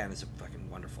Dan is a fucking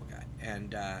wonderful guy.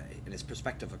 And his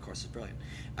perspective, of course, is brilliant.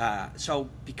 So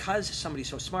because somebody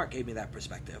so smart gave me that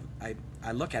perspective,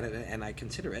 I look at it and I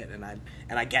consider it, and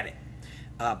I get it.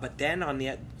 But then on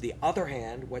the other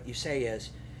hand, what you say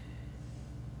is,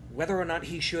 whether or not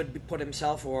he should put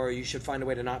himself, or you should find a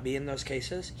way to not be in those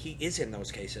cases, he is in those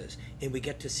cases, and we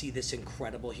get to see this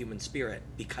incredible human spirit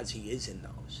because he is in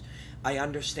those. I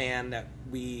understand that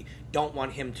we don't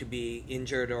want him to be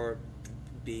injured or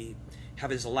have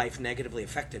his life negatively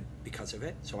affected because of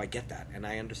it, so I get that, and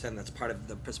I understand that's part of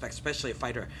the perspective, especially a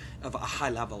fighter of a high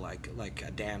level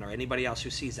like Dan or anybody else who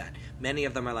sees that. Many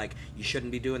of them are like, you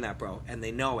shouldn't be doing that, bro, and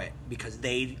they know it because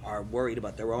they are worried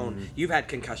about their own. Mm-hmm. You've had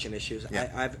concussion issues.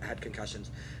 Yeah. I've had concussions.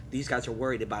 These guys are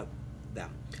worried about them.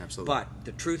 Absolutely. But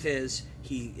the truth is,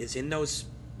 he is in those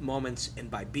moments, and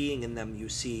by being in them, you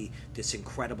see this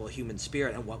incredible human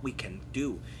spirit and what we can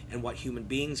do and what human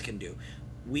beings can do.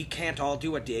 We can't all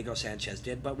do what Diego Sanchez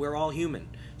did, but we're all human,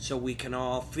 so we can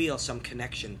all feel some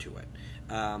connection to it.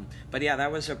 But yeah,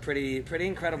 that was a pretty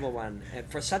incredible one. And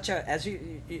for such a, as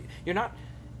you're not,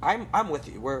 I'm with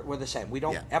you. We're the same. We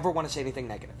don't ever want to say anything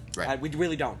negative. Right. We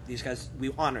really don't. These guys,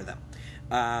 we honor them.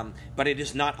 But it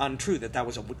is not untrue that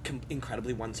was an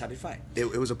incredibly one-sided fight.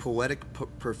 It was a poetic,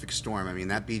 perfect storm. I mean,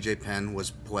 that BJ Penn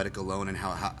was poetic alone, and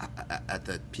how at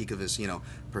the peak of his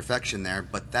perfection there.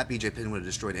 But that BJ Penn would have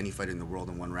destroyed any fighter in the world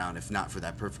in one round, if not for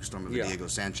that perfect storm of Diego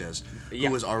Sanchez, who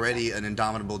was already an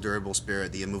indomitable, durable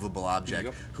spirit, the immovable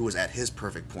object, who was at his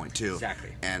perfect point too.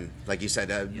 Exactly. And like you said,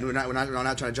 we're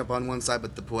not trying to jump on one side,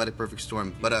 but the poetic, perfect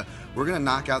storm. But we're gonna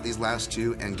knock out these last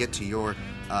 2 and get to your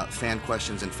fan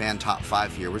questions and fan top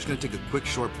 5 here. We're just going to take a quick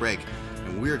short break,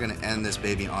 and we're going to end this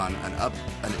baby on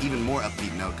an even more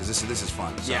upbeat note, because this is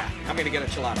fun. So. Yeah, I'm going to get a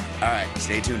gelato. All right,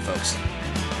 stay tuned, folks.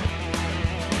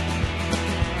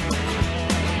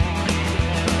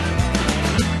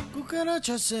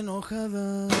 Cucarachas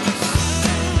enojadas.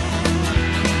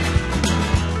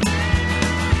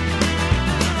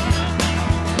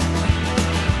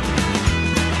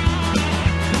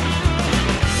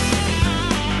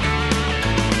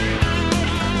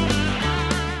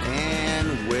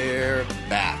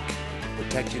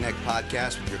 Protect Your Neck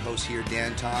podcast with your host here,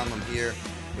 Dan Tom. I'm here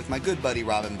with my good buddy,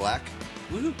 Robin Black.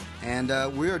 Woo-hoo. And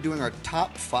we are doing our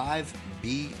top 5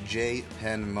 BJ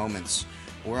Penn moments.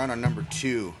 We're on our number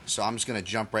 2, so I'm just going to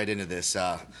jump right into this.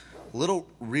 Little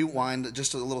rewind,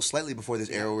 just a little slightly before this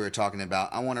era we were talking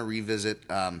about. I want to revisit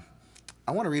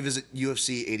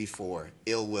UFC 84,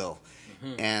 Ill Will.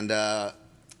 Mm-hmm. And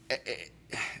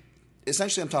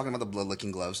essentially, I'm talking about the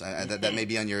blood-licking gloves. That may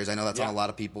be on yours. I know that's on a lot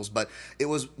of people's. But it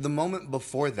was the moment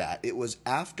before that. It was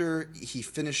after he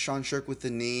finished Sean Sherk with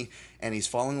the knee, and he's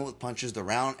following with punches. The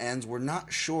round ends. We're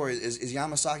not sure. Is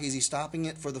Yamasaki, is he stopping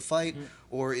it for the fight?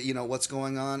 Or, what's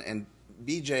going on? And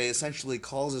BJ essentially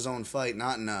calls his own fight,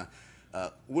 not in a...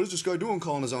 what is this guy doing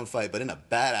calling his own fight? But in a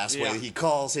badass way, he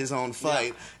calls his own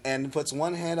fight and puts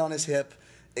one hand on his hip,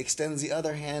 extends the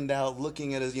other hand out,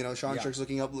 looking at his, Sean Sherk's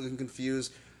looking up, looking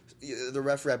confused. The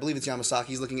referee, I believe it's Yamasaki,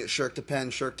 he's looking at Sherk to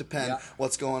Penn,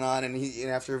 what's going on? And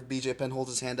after BJ Penn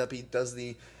holds his hand up, he does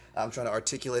the, I'm trying to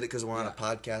articulate it because we're on a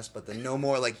podcast, but the no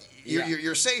more, like,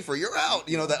 you're safe or you're out,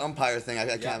 that umpire thing. I'm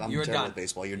terrible at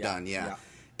baseball. You're done,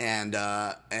 And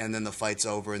then the fight's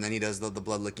over, and then he does the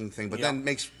blood-licking thing, but then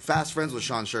makes fast friends with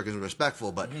Sean Sherk and is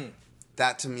respectful, but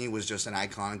that to me was just an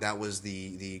iconic. That was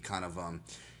the kind of...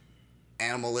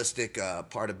 animalistic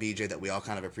part of BJ that we all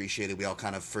kind of appreciated. We all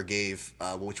kind of forgave,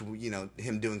 which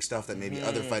him doing stuff that maybe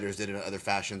other fighters did in other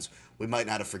fashions we might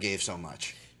not have forgave so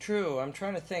much. True. I'm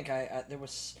trying to think. There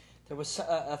was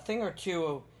a thing or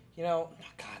two. God,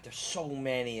 there's so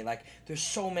many. Like, there's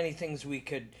so many things we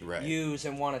could Right. use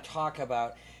and want to talk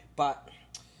about. But,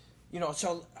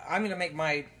 so I'm going to make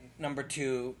my number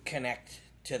 2 connect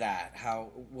to that.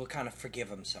 How we'll kind of forgive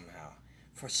him somehow.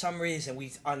 For some reason,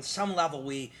 on some level,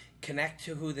 we connect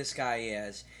to who this guy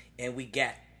is, and we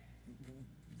get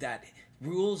that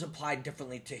rules applied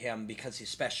differently to him because he's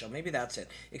special. Maybe that's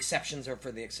it. Exceptions are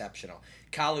for the exceptional.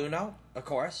 Cal Uno, of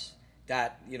course,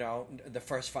 that, the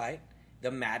first fight,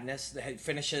 the madness, that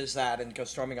finishes that and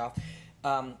goes storming off.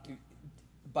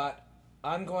 But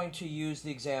I'm going to use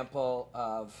the example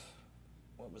of,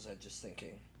 what was I just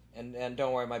thinking? And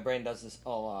don't worry, my brain does this a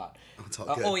lot. It's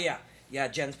all good. Oh, yeah. Yeah,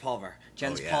 Jens Pulver.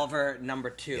 Pulver, number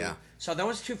 2. Yeah. So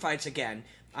those 2 fights, again,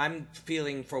 I'm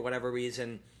feeling, for whatever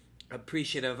reason,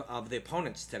 appreciative of the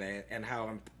opponents today and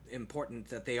how important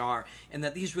that they are, and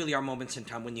that these really are moments in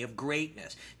time when you have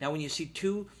greatness. Now, when you see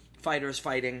 2 fighters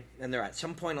fighting, and they're at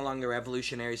some point along their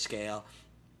evolutionary scale,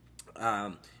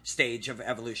 stage of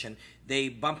evolution, they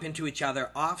bump into each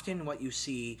other. Often what you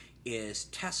see is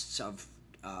tests of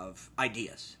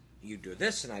ideas. You do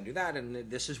this and I do that, and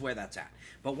this is where that's at.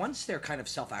 But once they're kind of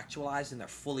self-actualized and they're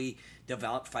fully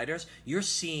developed fighters, you're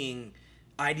seeing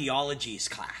ideologies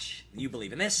clash. You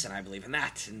believe in this and I believe in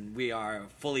that, and we are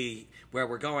fully where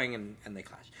we're going, and they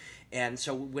clash. And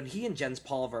so when he and Jens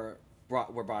Pulver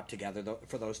were brought together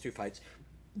for those 2 fights,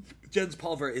 Jens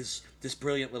Pulver is this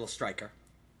brilliant little striker.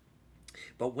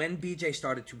 But when BJ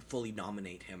started to fully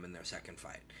dominate him in their second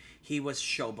fight, he was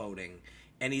showboating,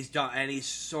 and he's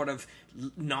sort of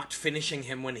not finishing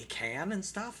him when he can and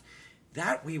stuff.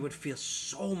 That we would feel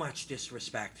so much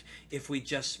disrespect if we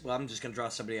I'm just going to draw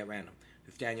somebody at random.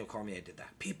 If Daniel Cormier did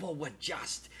that, people would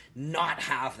just not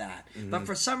have that. Mm-hmm. But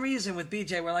for some reason with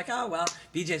BJ, we're like, oh, well,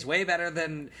 BJ's way better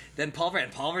than Pulver,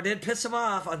 and Pulver did piss him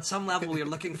off. On some level, we were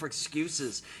looking for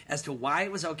excuses as to why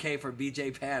it was okay for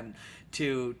BJ Penn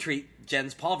to treat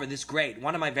Jens Pulver this great.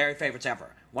 One of my very favorites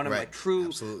ever. One of my true,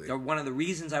 absolutely. One of the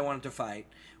reasons I wanted to fight,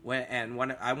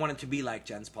 I wanted to be like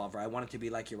Jens Pulver. I wanted to be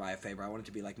like Uriah Faber. I wanted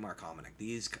to be like Mark Hominick.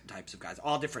 These types of guys,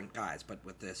 all different guys, but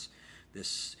with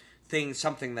this thing,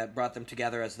 something that brought them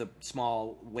together as the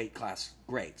small weight class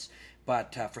greats.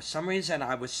 But for some reason,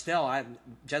 I was still,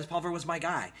 Jens Pulver was my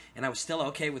guy, and I was still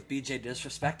okay with BJ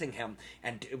disrespecting him,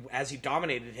 and as he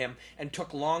dominated him, and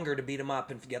took longer to beat him up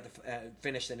and get the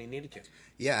finish than he needed to.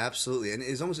 Yeah, absolutely. And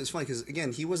it's funny because,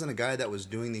 again, he wasn't a guy that was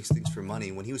doing these things for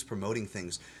money. When he was promoting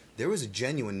things, there was a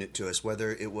genuine to us,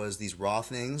 whether it was these raw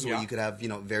things where you could have,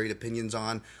 varied opinions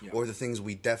on, or the things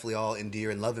we definitely all endear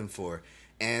and love him for.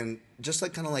 And just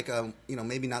like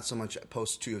maybe not so much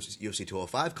post UFC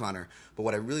 205 Conor, but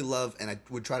what I really love, and I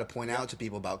would try to point out to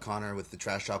people about Conor with the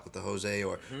trash talk with the Jose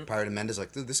or prior to Mendes,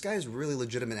 like, dude, this guy is really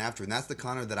legitimate after, and that's the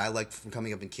Conor that I like from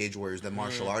coming up in Cage Warriors, the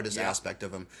martial artist aspect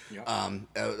of him.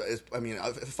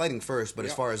 Fighting first, but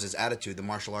as far as his attitude, the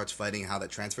martial arts fighting, how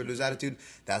that transferred to his attitude,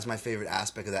 that's my favorite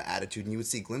aspect of that attitude, and you would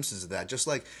see glimpses of that, just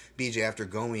like BJ after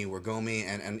Gomi, where Gomi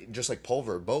and just like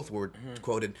Pulver, both were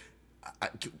quoted.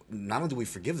 Not only do we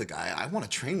forgive the guy, I want to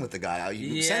train with the guy.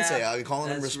 Sensei, I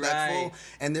calling him respectful. Right.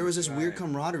 And there was this weird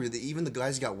camaraderie that even the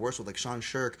guys he got worse with, like Sean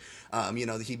Shirk,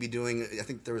 he'd be doing, I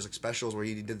think there was like specials where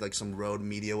he did like some road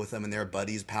media with them and they were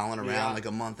buddies palling around like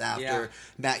a month after. Yeah.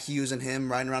 Matt Hughes and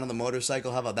him riding around on the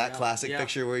motorcycle. How about that classic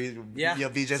picture where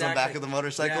BJ's on the back of the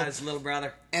motorcycle? Yeah, his little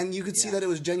brother. And you could see that it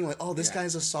was genuine. Oh, this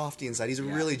guy's a softie inside. He's a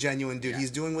really genuine dude.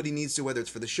 He's doing what he needs to, whether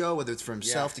it's for the show, whether it's for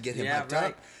himself to get him hyped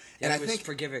up. And I think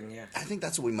forgiving, I think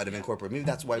that's what we might have incorporated. Maybe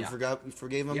that's why we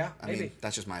forgave him. Yeah, I mean,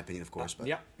 that's just my opinion, of course. But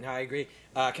I agree.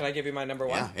 Can I give you my number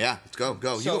 1? Yeah. Let's go.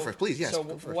 You go first, please. Yes. So,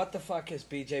 what the fuck is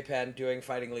BJ Penn doing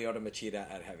fighting Lyoto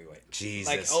Machida at heavyweight?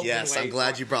 Jesus. Yes, I'm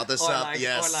glad you brought this up.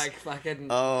 Yes. Or like fucking.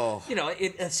 Oh.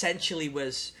 It essentially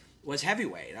was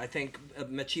heavyweight. I think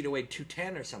Machida weighed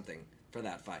 210 or something for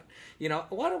that fight.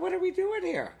 What are we doing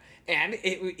here? And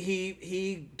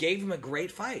he gave him a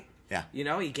great fight. Yeah.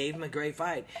 He gave him a great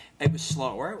fight. It was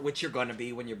slower, which you're going to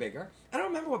be when you're bigger. I don't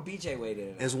remember what BJ weighed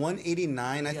in. It was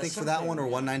 189, I think, for that one, or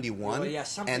 191. Well, yeah,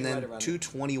 something and then right around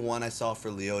 221 I saw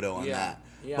for Lyoto on that.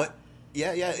 Yeah. But,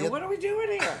 So what are we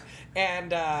doing here?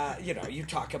 And, you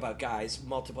talk about guys,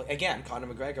 multiple, again, Conor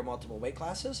McGregor, multiple weight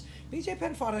classes. BJ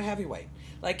Penn fought at heavyweight.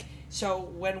 Like, so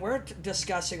when we're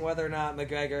discussing whether or not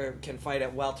McGregor can fight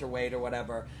at welterweight or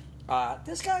whatever,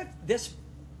 this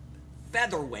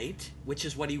featherweight, which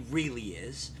is what he really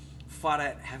is, fought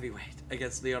at heavyweight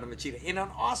against Lyoto Machida in an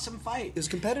awesome fight. It was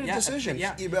a competitive decision.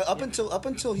 Up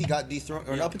until he got dethroned,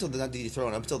 or up until not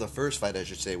dethroned, up until the first fight, I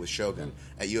should say, with Shogun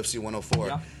at UFC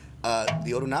 104.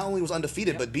 Lyoto not only was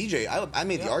undefeated, but BJ, I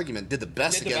made the argument, did the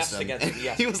best against him.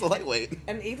 Yes. He was a lightweight.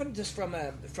 And even just from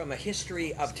a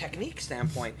history of technique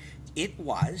standpoint,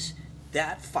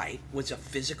 that fight was a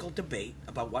physical debate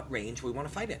about what range we want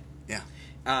to fight in. Yeah.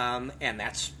 And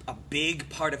that's a big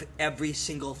part of every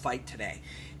single fight today,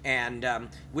 and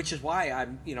which is why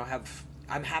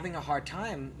I'm having a hard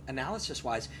time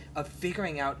analysis-wise of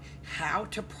figuring out how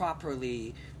to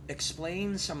properly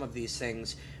explain some of these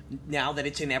things now that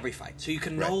it's in every fight. So you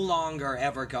can no longer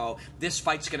ever go, this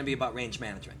fight's going to be about range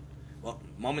management. Well,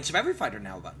 moments of every fight are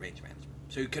now about range management.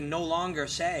 So you can no longer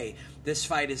say this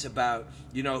fight is about,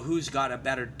 who's got a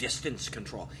better distance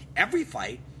control. Every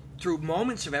fight, through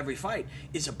moments of every fight,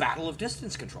 is a battle of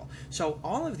distance control. So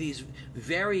all of these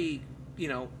very,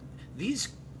 these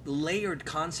layered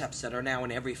concepts that are now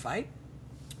in every fight,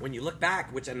 when you look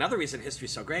back, which another reason history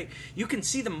is so great, you can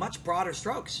see the much broader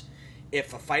strokes.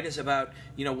 If a fight is about,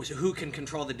 who can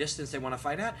control the distance they want to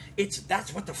fight at,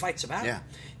 that's what the fight's about. Yeah.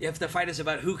 If the fight is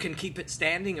about who can keep it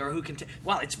standing or who can,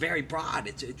 it's very broad.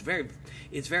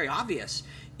 It's very obvious.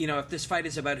 If this fight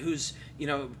is about who's,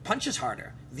 punches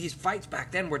harder, these fights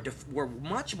back then were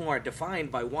much more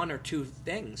defined by one or two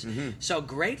things. Mm-hmm. So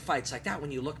great fights like that,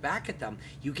 when you look back at them,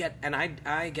 you get, and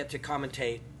I get to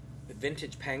commentate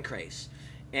vintage Pancrase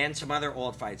and some other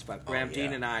old fights, but Graham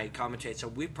Dean and I commentate. So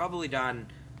we've probably done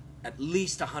at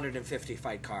least 150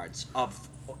 fight cards of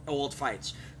old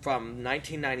fights from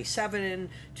 1997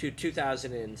 to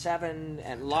 2007,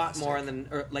 and a lot more in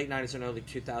the late 90s and early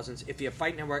 2000s. If you have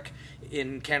Fight Network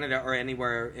in Canada or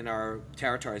anywhere in our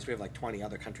territories, we have like 20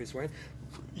 other countries we're in,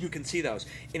 you can see those.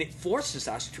 And it forces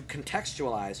us to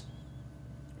contextualize,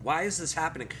 why is this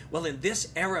happening? Well, in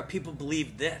this era, people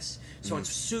believe this. So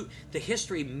the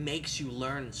history makes you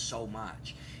learn so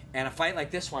much. And a fight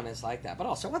like this one is like that. But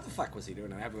also, what the fuck was he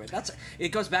doing everywhere? It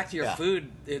goes back to your food,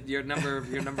 your number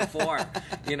 4.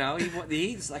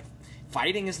 He's like,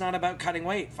 fighting is not about cutting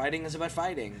weight. Fighting is about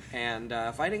fighting, and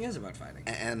fighting is about fighting.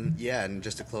 And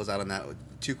just to close out on that,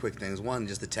 2 quick things. One,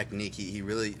 just the technique. He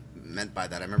really meant by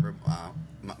that. I remember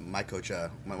my coach,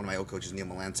 one of my old coaches, Neil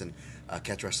Melanson,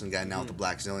 catch wrestling guy now with the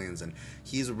Black Zillions, and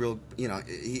he's a real,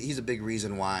 he's a big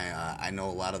reason why I know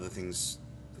a lot of the things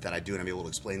that I do, and I'm able to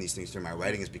explain these things through my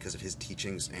writing, is because of his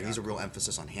teachings, and he's a real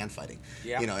emphasis on hand fighting.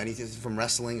 Yeah. Anything from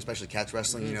wrestling, especially catch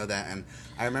wrestling, that. And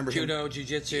I remember judo,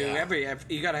 jiu-jitsu,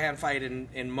 you got a hand fight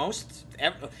in most,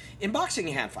 in boxing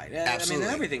you hand fight. Absolutely. I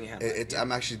mean, everything you hand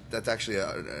fight. That's actually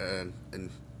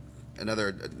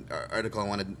another article I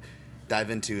wanted dive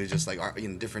into, is just like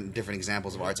different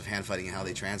examples of arts of hand fighting and how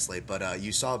they translate. But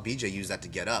you saw BJ use that to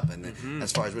get up, and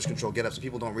as far as wrist control get ups,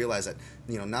 people don't realize that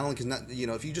not only can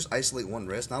if you just isolate one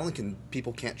wrist, not only can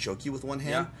people can't choke you with one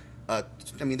hand. I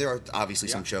mean, there are obviously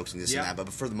some chokes and this and that, but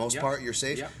for the most part, you're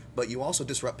safe. But you also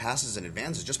disrupt passes and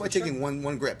advances just by taking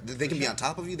one grip. They can be on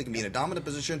top of you, they can be in a dominant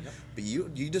position, but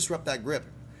you disrupt that grip,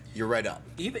 you're right up.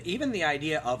 Even the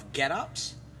idea of get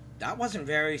ups, that wasn't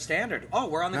very standard. Oh,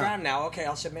 we're on the ground now. Okay,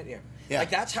 I'll submit you. Yeah. Like,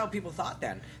 that's how people thought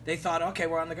then. They thought, okay,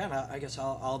 we're on the ground. I guess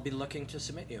I'll be looking to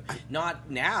submit you.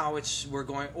 Not now. We're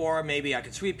going, or maybe I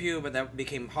could sweep you, but that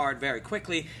became hard very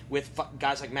quickly with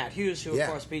guys like Matt Hughes, who, of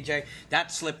course, BJ, that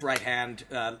slip right hand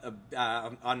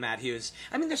on Matt Hughes.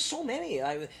 I mean, there's so many.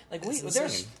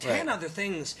 There's 10 other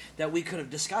things that we could have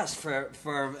discussed for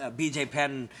BJ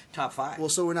Penn top 5. Well,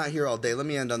 so we're not here all day. Let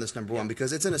me end on this number 1,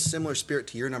 because it's in a similar spirit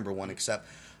to your number 1, except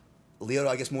Lyoto,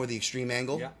 I guess, more the extreme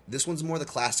angle. Yeah. This one's more the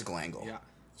classical angle. Yeah.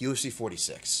 UFC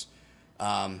 46.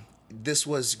 This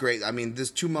was great. I mean, there's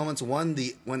 2 moments. One,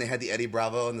 when they had the Eddie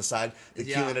Bravo on the side, they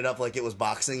queuing it up like it was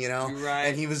boxing,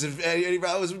 Right. And Eddie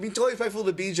Bravo was being totally faithful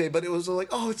to BJ, but it was like,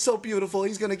 oh, it's so beautiful.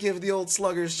 He's gonna give the old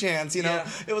sluggers chance, Yeah.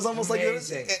 It was almost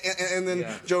amazing. And then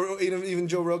even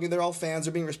Joe Rogan, they're all fans,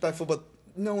 they're being respectful, but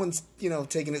no one's,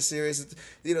 taking it serious.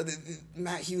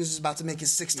 Matt Hughes is about to make his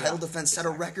 6th title defense, set a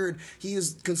record. He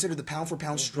is considered the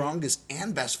pound-for-pound strongest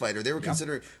and best fighter. They were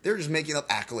they were just making up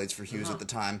accolades for Hughes at the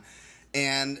time.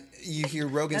 And you hear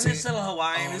Rogan and saying... this little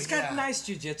Hawaiian, it's got nice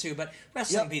jiu-jitsu, but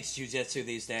wrestling beats jiu-jitsu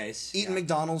these days. Eating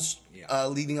McDonald's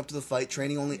leading up to the fight,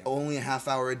 training only a half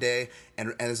hour a day,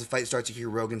 and as the fight starts, you hear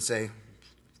Rogan say,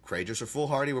 courageous or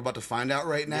foolhardy, we're about to find out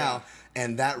right now.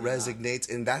 And that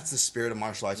resonates, and that's the spirit of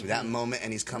martial arts. That moment,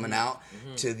 and he's coming out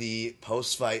to the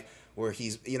post-fight where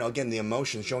he's, again, the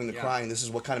emotion, showing the crying. This is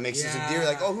what kind of makes this endearing.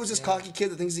 Like, oh, who's this cocky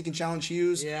kid that thinks he can challenge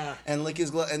Hughes and lick his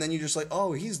glove? And then you're just like,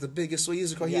 oh, he's the biggest, so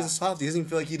he's a soft. He doesn't even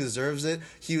feel like he deserves it.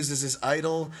 Hughes is his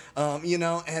idol,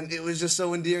 and it was just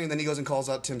so endearing. Then he goes and calls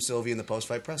out Tim Sylvie in the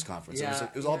post-fight press conference.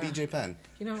 It was all BJ Penn.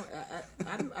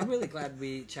 I'm really glad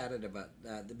we chatted about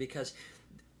that, because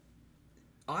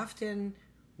often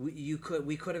we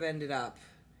could have ended up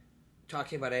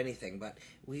talking about anything, but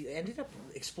we ended up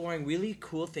exploring really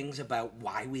cool things about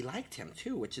why we liked him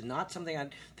too, which is not something I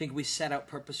think we set out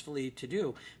purposefully to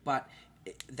do, but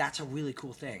that's a really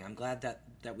cool thing. I'm glad that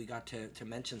we got to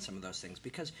mention some of those things,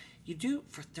 because you do,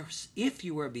 if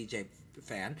you were a BJ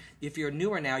fan, if you're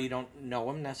newer now, you don't know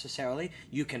him necessarily,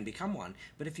 you can become one.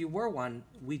 But if you were one,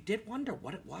 we did wonder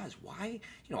what it was. Why,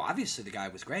 obviously the guy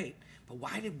was great, but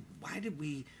why did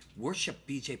we worship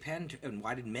BJ Penn, and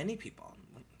why did many people?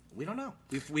 We don't know.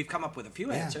 We've come up with a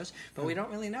few answers, but we don't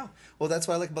really know. Well, that's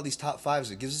what I like about these top fives.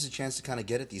 It gives us a chance to kind of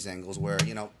get at these angles where,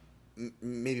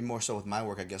 maybe more so with my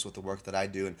work, I guess, with the work that I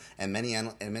do, and many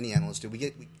analysts do, we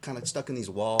get kind of stuck in these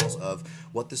walls of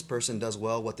what this person does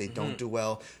well, what they don't do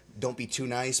well. Don't be too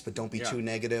nice, but don't be too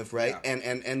negative, right?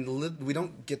 Yeah. And we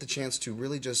don't get the chance to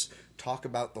really just talk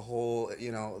about the whole,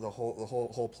 the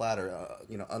whole platter,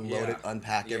 unload it,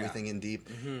 unpack everything in deep,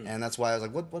 and that's why I was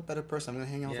like, what better person? I'm gonna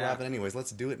hang out with Robin anyways.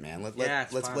 Let's do it, man.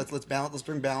 Let's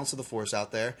bring balance to the force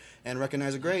out there and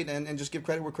recognize it great, and just give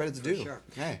credit where credit's due. Sure.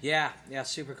 Hey. Yeah,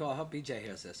 super cool. I hope BJ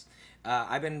hears this.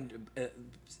 I've been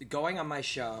going on my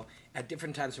show at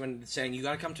different times when saying, you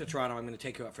got to come to Toronto, I'm going to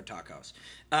take you out for tacos.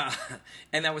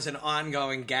 And that was an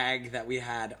ongoing gag that we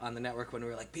had on the network when we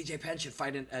were like, BJ Penn should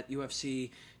fight at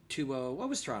UFC 20, what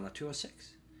was Toronto,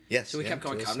 206? Yes. So we kept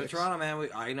going, come to Toronto, man,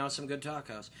 I know some good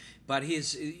tacos. But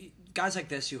guys like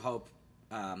this, you hope,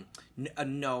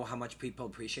 know how much people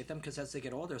appreciate them, because as they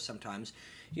get older sometimes,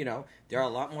 there are a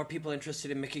lot more people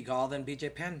interested in Mickey Gall than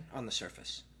BJ Penn on the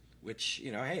surface. Which,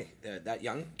 hey, that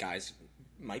young guys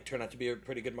might turn out to be a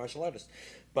pretty good martial artist.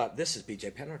 But this is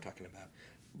BJ Penn we're talking about.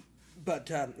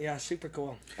 But, super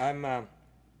cool.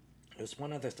 There's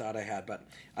one other thought I had, but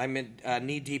I'm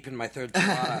knee-deep in my third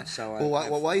Tabata, so...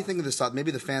 Well, while you think of this thought,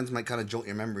 maybe the fans might kind of jolt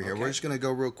your memory here. Okay. We're just going to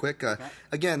go real quick.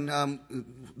 Again,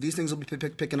 these things will be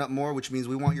picking up more, which means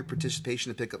we want your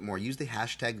participation to pick up more. Use the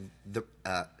hashtag the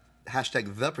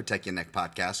Protect Your Neck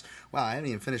podcast. Wow, I haven't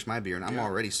even finished my beer, and I'm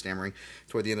already stammering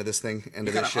toward the end of this thing.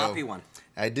 You got a hoppy one.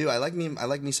 I do. I like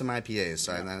me some IPAs.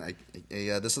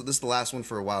 So this is the last one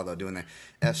for a while though. Doing the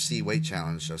FC Weight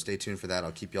Challenge. So stay tuned for that.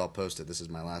 I'll keep you all posted. This is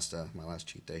my last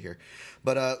cheat day here.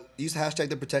 But use the hashtag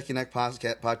the Protect Your Neck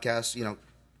podcast.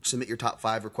 Submit your top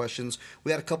 5 or questions.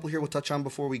 We had a couple here we'll touch on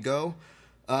before we go.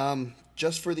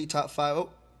 Just for the top 5. Oh,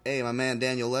 hey, my man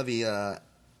Daniel Levy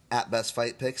at Best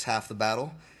Fight Picks, half the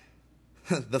battle.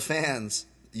 The fans,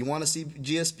 you want to see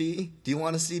GSP? Do you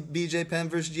want to see BJ Penn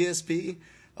versus GSP?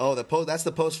 Oh, that's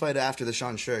the post fight after the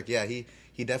Sean Shirk. Yeah, he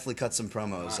definitely cut some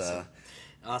promos.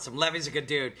 Awesome. Levy's a good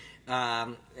dude,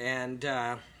 and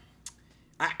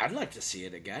I'd like to see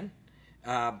it again,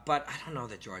 but I don't know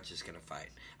that George is going to fight.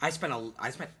 I spent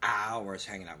hours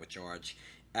hanging out with George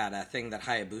at a thing that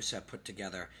Hayabusa put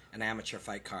together, an amateur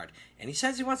fight card, and he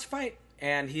says he wants to fight.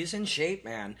 And he's in shape,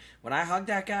 man. When I hugged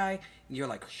that guy, you're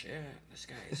like, shit, this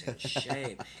guy is in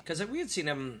shape. Because we had seen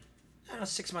him,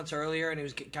 6 months earlier, and he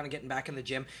was kind of getting back in the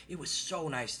gym. It was so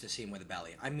nice to see him with a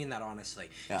belly. I mean that honestly.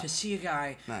 Yeah. To see a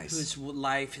guy whose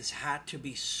life has had to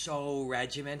be so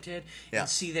regimented, and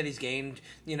see that he's gained,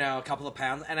 a couple of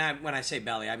pounds. And when I say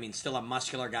belly, I mean still a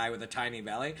muscular guy with a tiny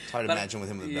belly. It's hard to imagine with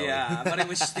him with a belly. Yeah, but it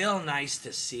was still nice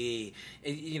to see.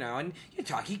 And you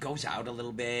talk, he goes out a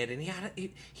little bit, and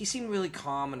he seemed really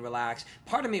calm and relaxed.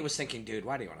 Part of me was thinking, dude,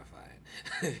 why do you want to fight?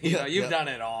 You've done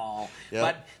it all. Yep.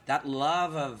 But that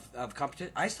love of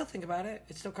competition, I still think about it.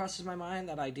 It still crosses my mind,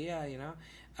 that idea,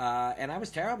 and I was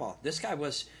terrible. This guy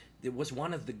was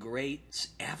one of the greats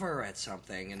ever at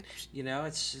something, and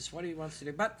it's what he wants to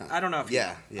do. But I don't know if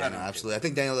absolutely. I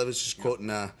think Daniel Levy was just quoting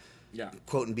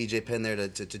BJ Penn there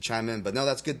to chime in, but no,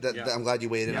 that's good. I'm glad you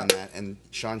weighed in on that. And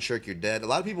Sean Shirk, you're dead. A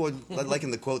lot of people are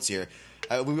liking the quotes here.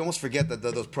 We almost forget that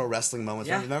those pro wrestling moments.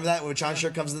 Yeah. Remember that when Sean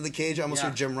Shirk comes into the cage? I almost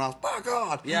heard Jim Ross. Oh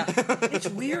God! Yeah, it's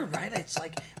weird, right? It's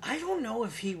like I don't know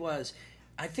if he was.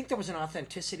 I think there was an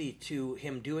authenticity to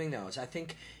him doing those. I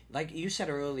think, like you said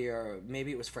earlier,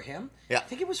 maybe it was for him. Yeah. I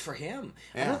think it was for him.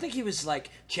 Yeah. I don't think he was like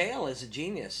Chael is a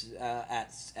genius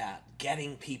at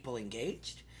getting people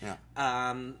engaged. Yeah.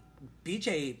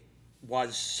 BJ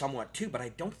was somewhat too, but I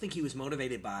don't think he was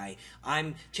motivated by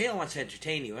Chael wants to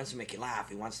entertain you, he wants to make you laugh,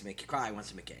 he wants to make you cry, he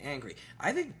wants to make you angry.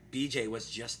 I think BJ was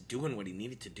just doing what he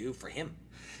needed to do for him.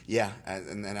 Yeah,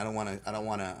 and I don't want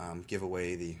to give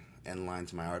away the end line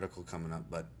to my article coming up,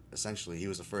 but essentially he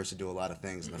was the first to do a lot of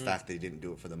things, and the fact that he didn't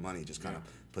do it for the money just kind of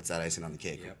puts that icing on the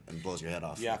cake and blows your head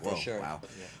off. Yeah, like, for sure. Wow.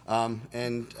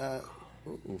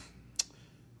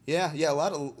 Yeah. Yeah, a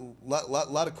lot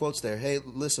of quotes there. Hey,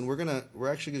 listen,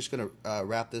 we're actually just gonna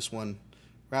wrap this one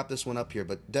up here,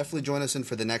 but definitely join us in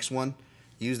for the next one.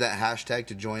 use that hashtag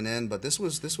to join in. But this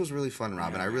was really fun,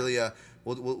 Robin. I really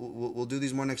we'll do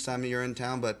these more next time you're in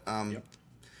town. But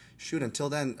shoot, until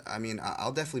then, I mean,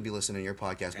 I'll definitely be listening to your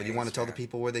podcast. But you want to tell the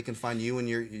people where they can find you and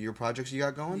your projects you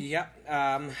got going? Yep.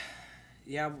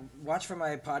 Yeah, watch for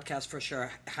my podcast for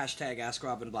sure. Hashtag Ask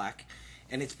Robin Black.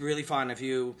 And it's really fun. If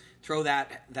you throw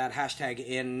that hashtag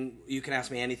in, you can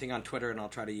ask me anything on Twitter, and I'll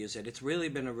try to use it. It's really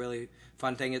been a really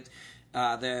fun thing. It's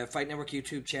the Fight Network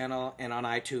YouTube channel and on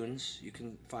iTunes. You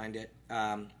can find it.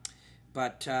 And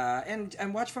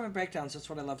watch for my breakdowns. That's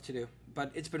what I love to do.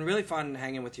 But it's been really fun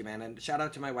hanging with you, man. And shout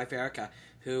out to my wife, Erica,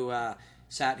 who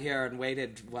sat here and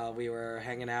waited while we were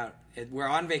hanging out. We're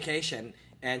on vacation.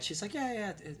 And she's like,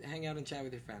 yeah, hang out and chat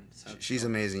with your friends. So, she's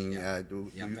amazing. Yeah,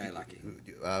 I'm very lucky.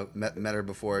 Met her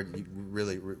before.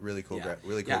 Really cool,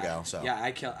 really cool gal. So yeah,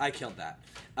 I killed that.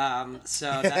 So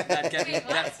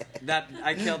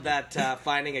I killed that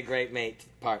finding a great mate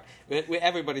part.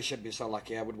 Everybody should be so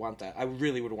lucky. I would want that. I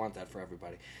really would want that for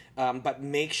everybody. But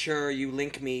make sure you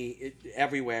link me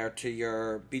everywhere to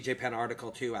your BJ Penn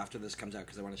article too after this comes out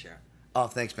because I want to share it. Oh,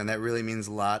 thanks, man. That really means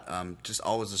a lot. Just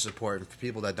always the support. And for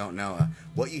people that don't know,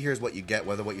 what you hear is what you get,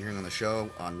 whether what you're hearing on the show,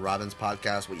 on Robin's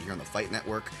podcast, what you hear on the Fight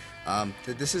Network.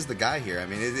 This is the guy here. I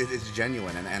mean, it's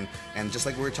genuine. And just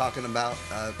like we were talking about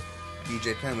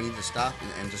BJ Penn, we need to stop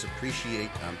and just appreciate,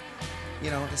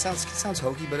 it sounds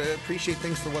hokey, but appreciate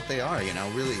things for what they are,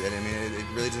 really. I mean, it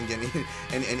really doesn't get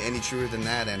any truer than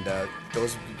that. And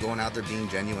those going out there being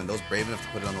genuine, those brave enough to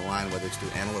put it on the line, whether it's through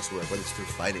analyst work, whether it's through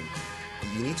fighting.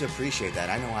 You need to appreciate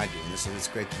that. I know I do, and it's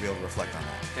great to be able to reflect on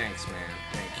that. Thanks, man.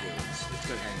 Thank you. It's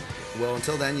good hanging with you. Well,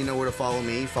 until then, you know where to follow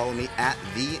me. Follow me at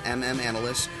the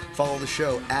Analyst. Follow the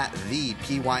show at the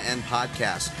PYN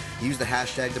Podcast. Use the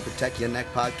hashtag the Protect Your Neck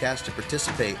Podcast to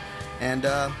participate. And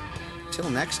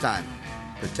till next time,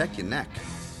 protect your neck.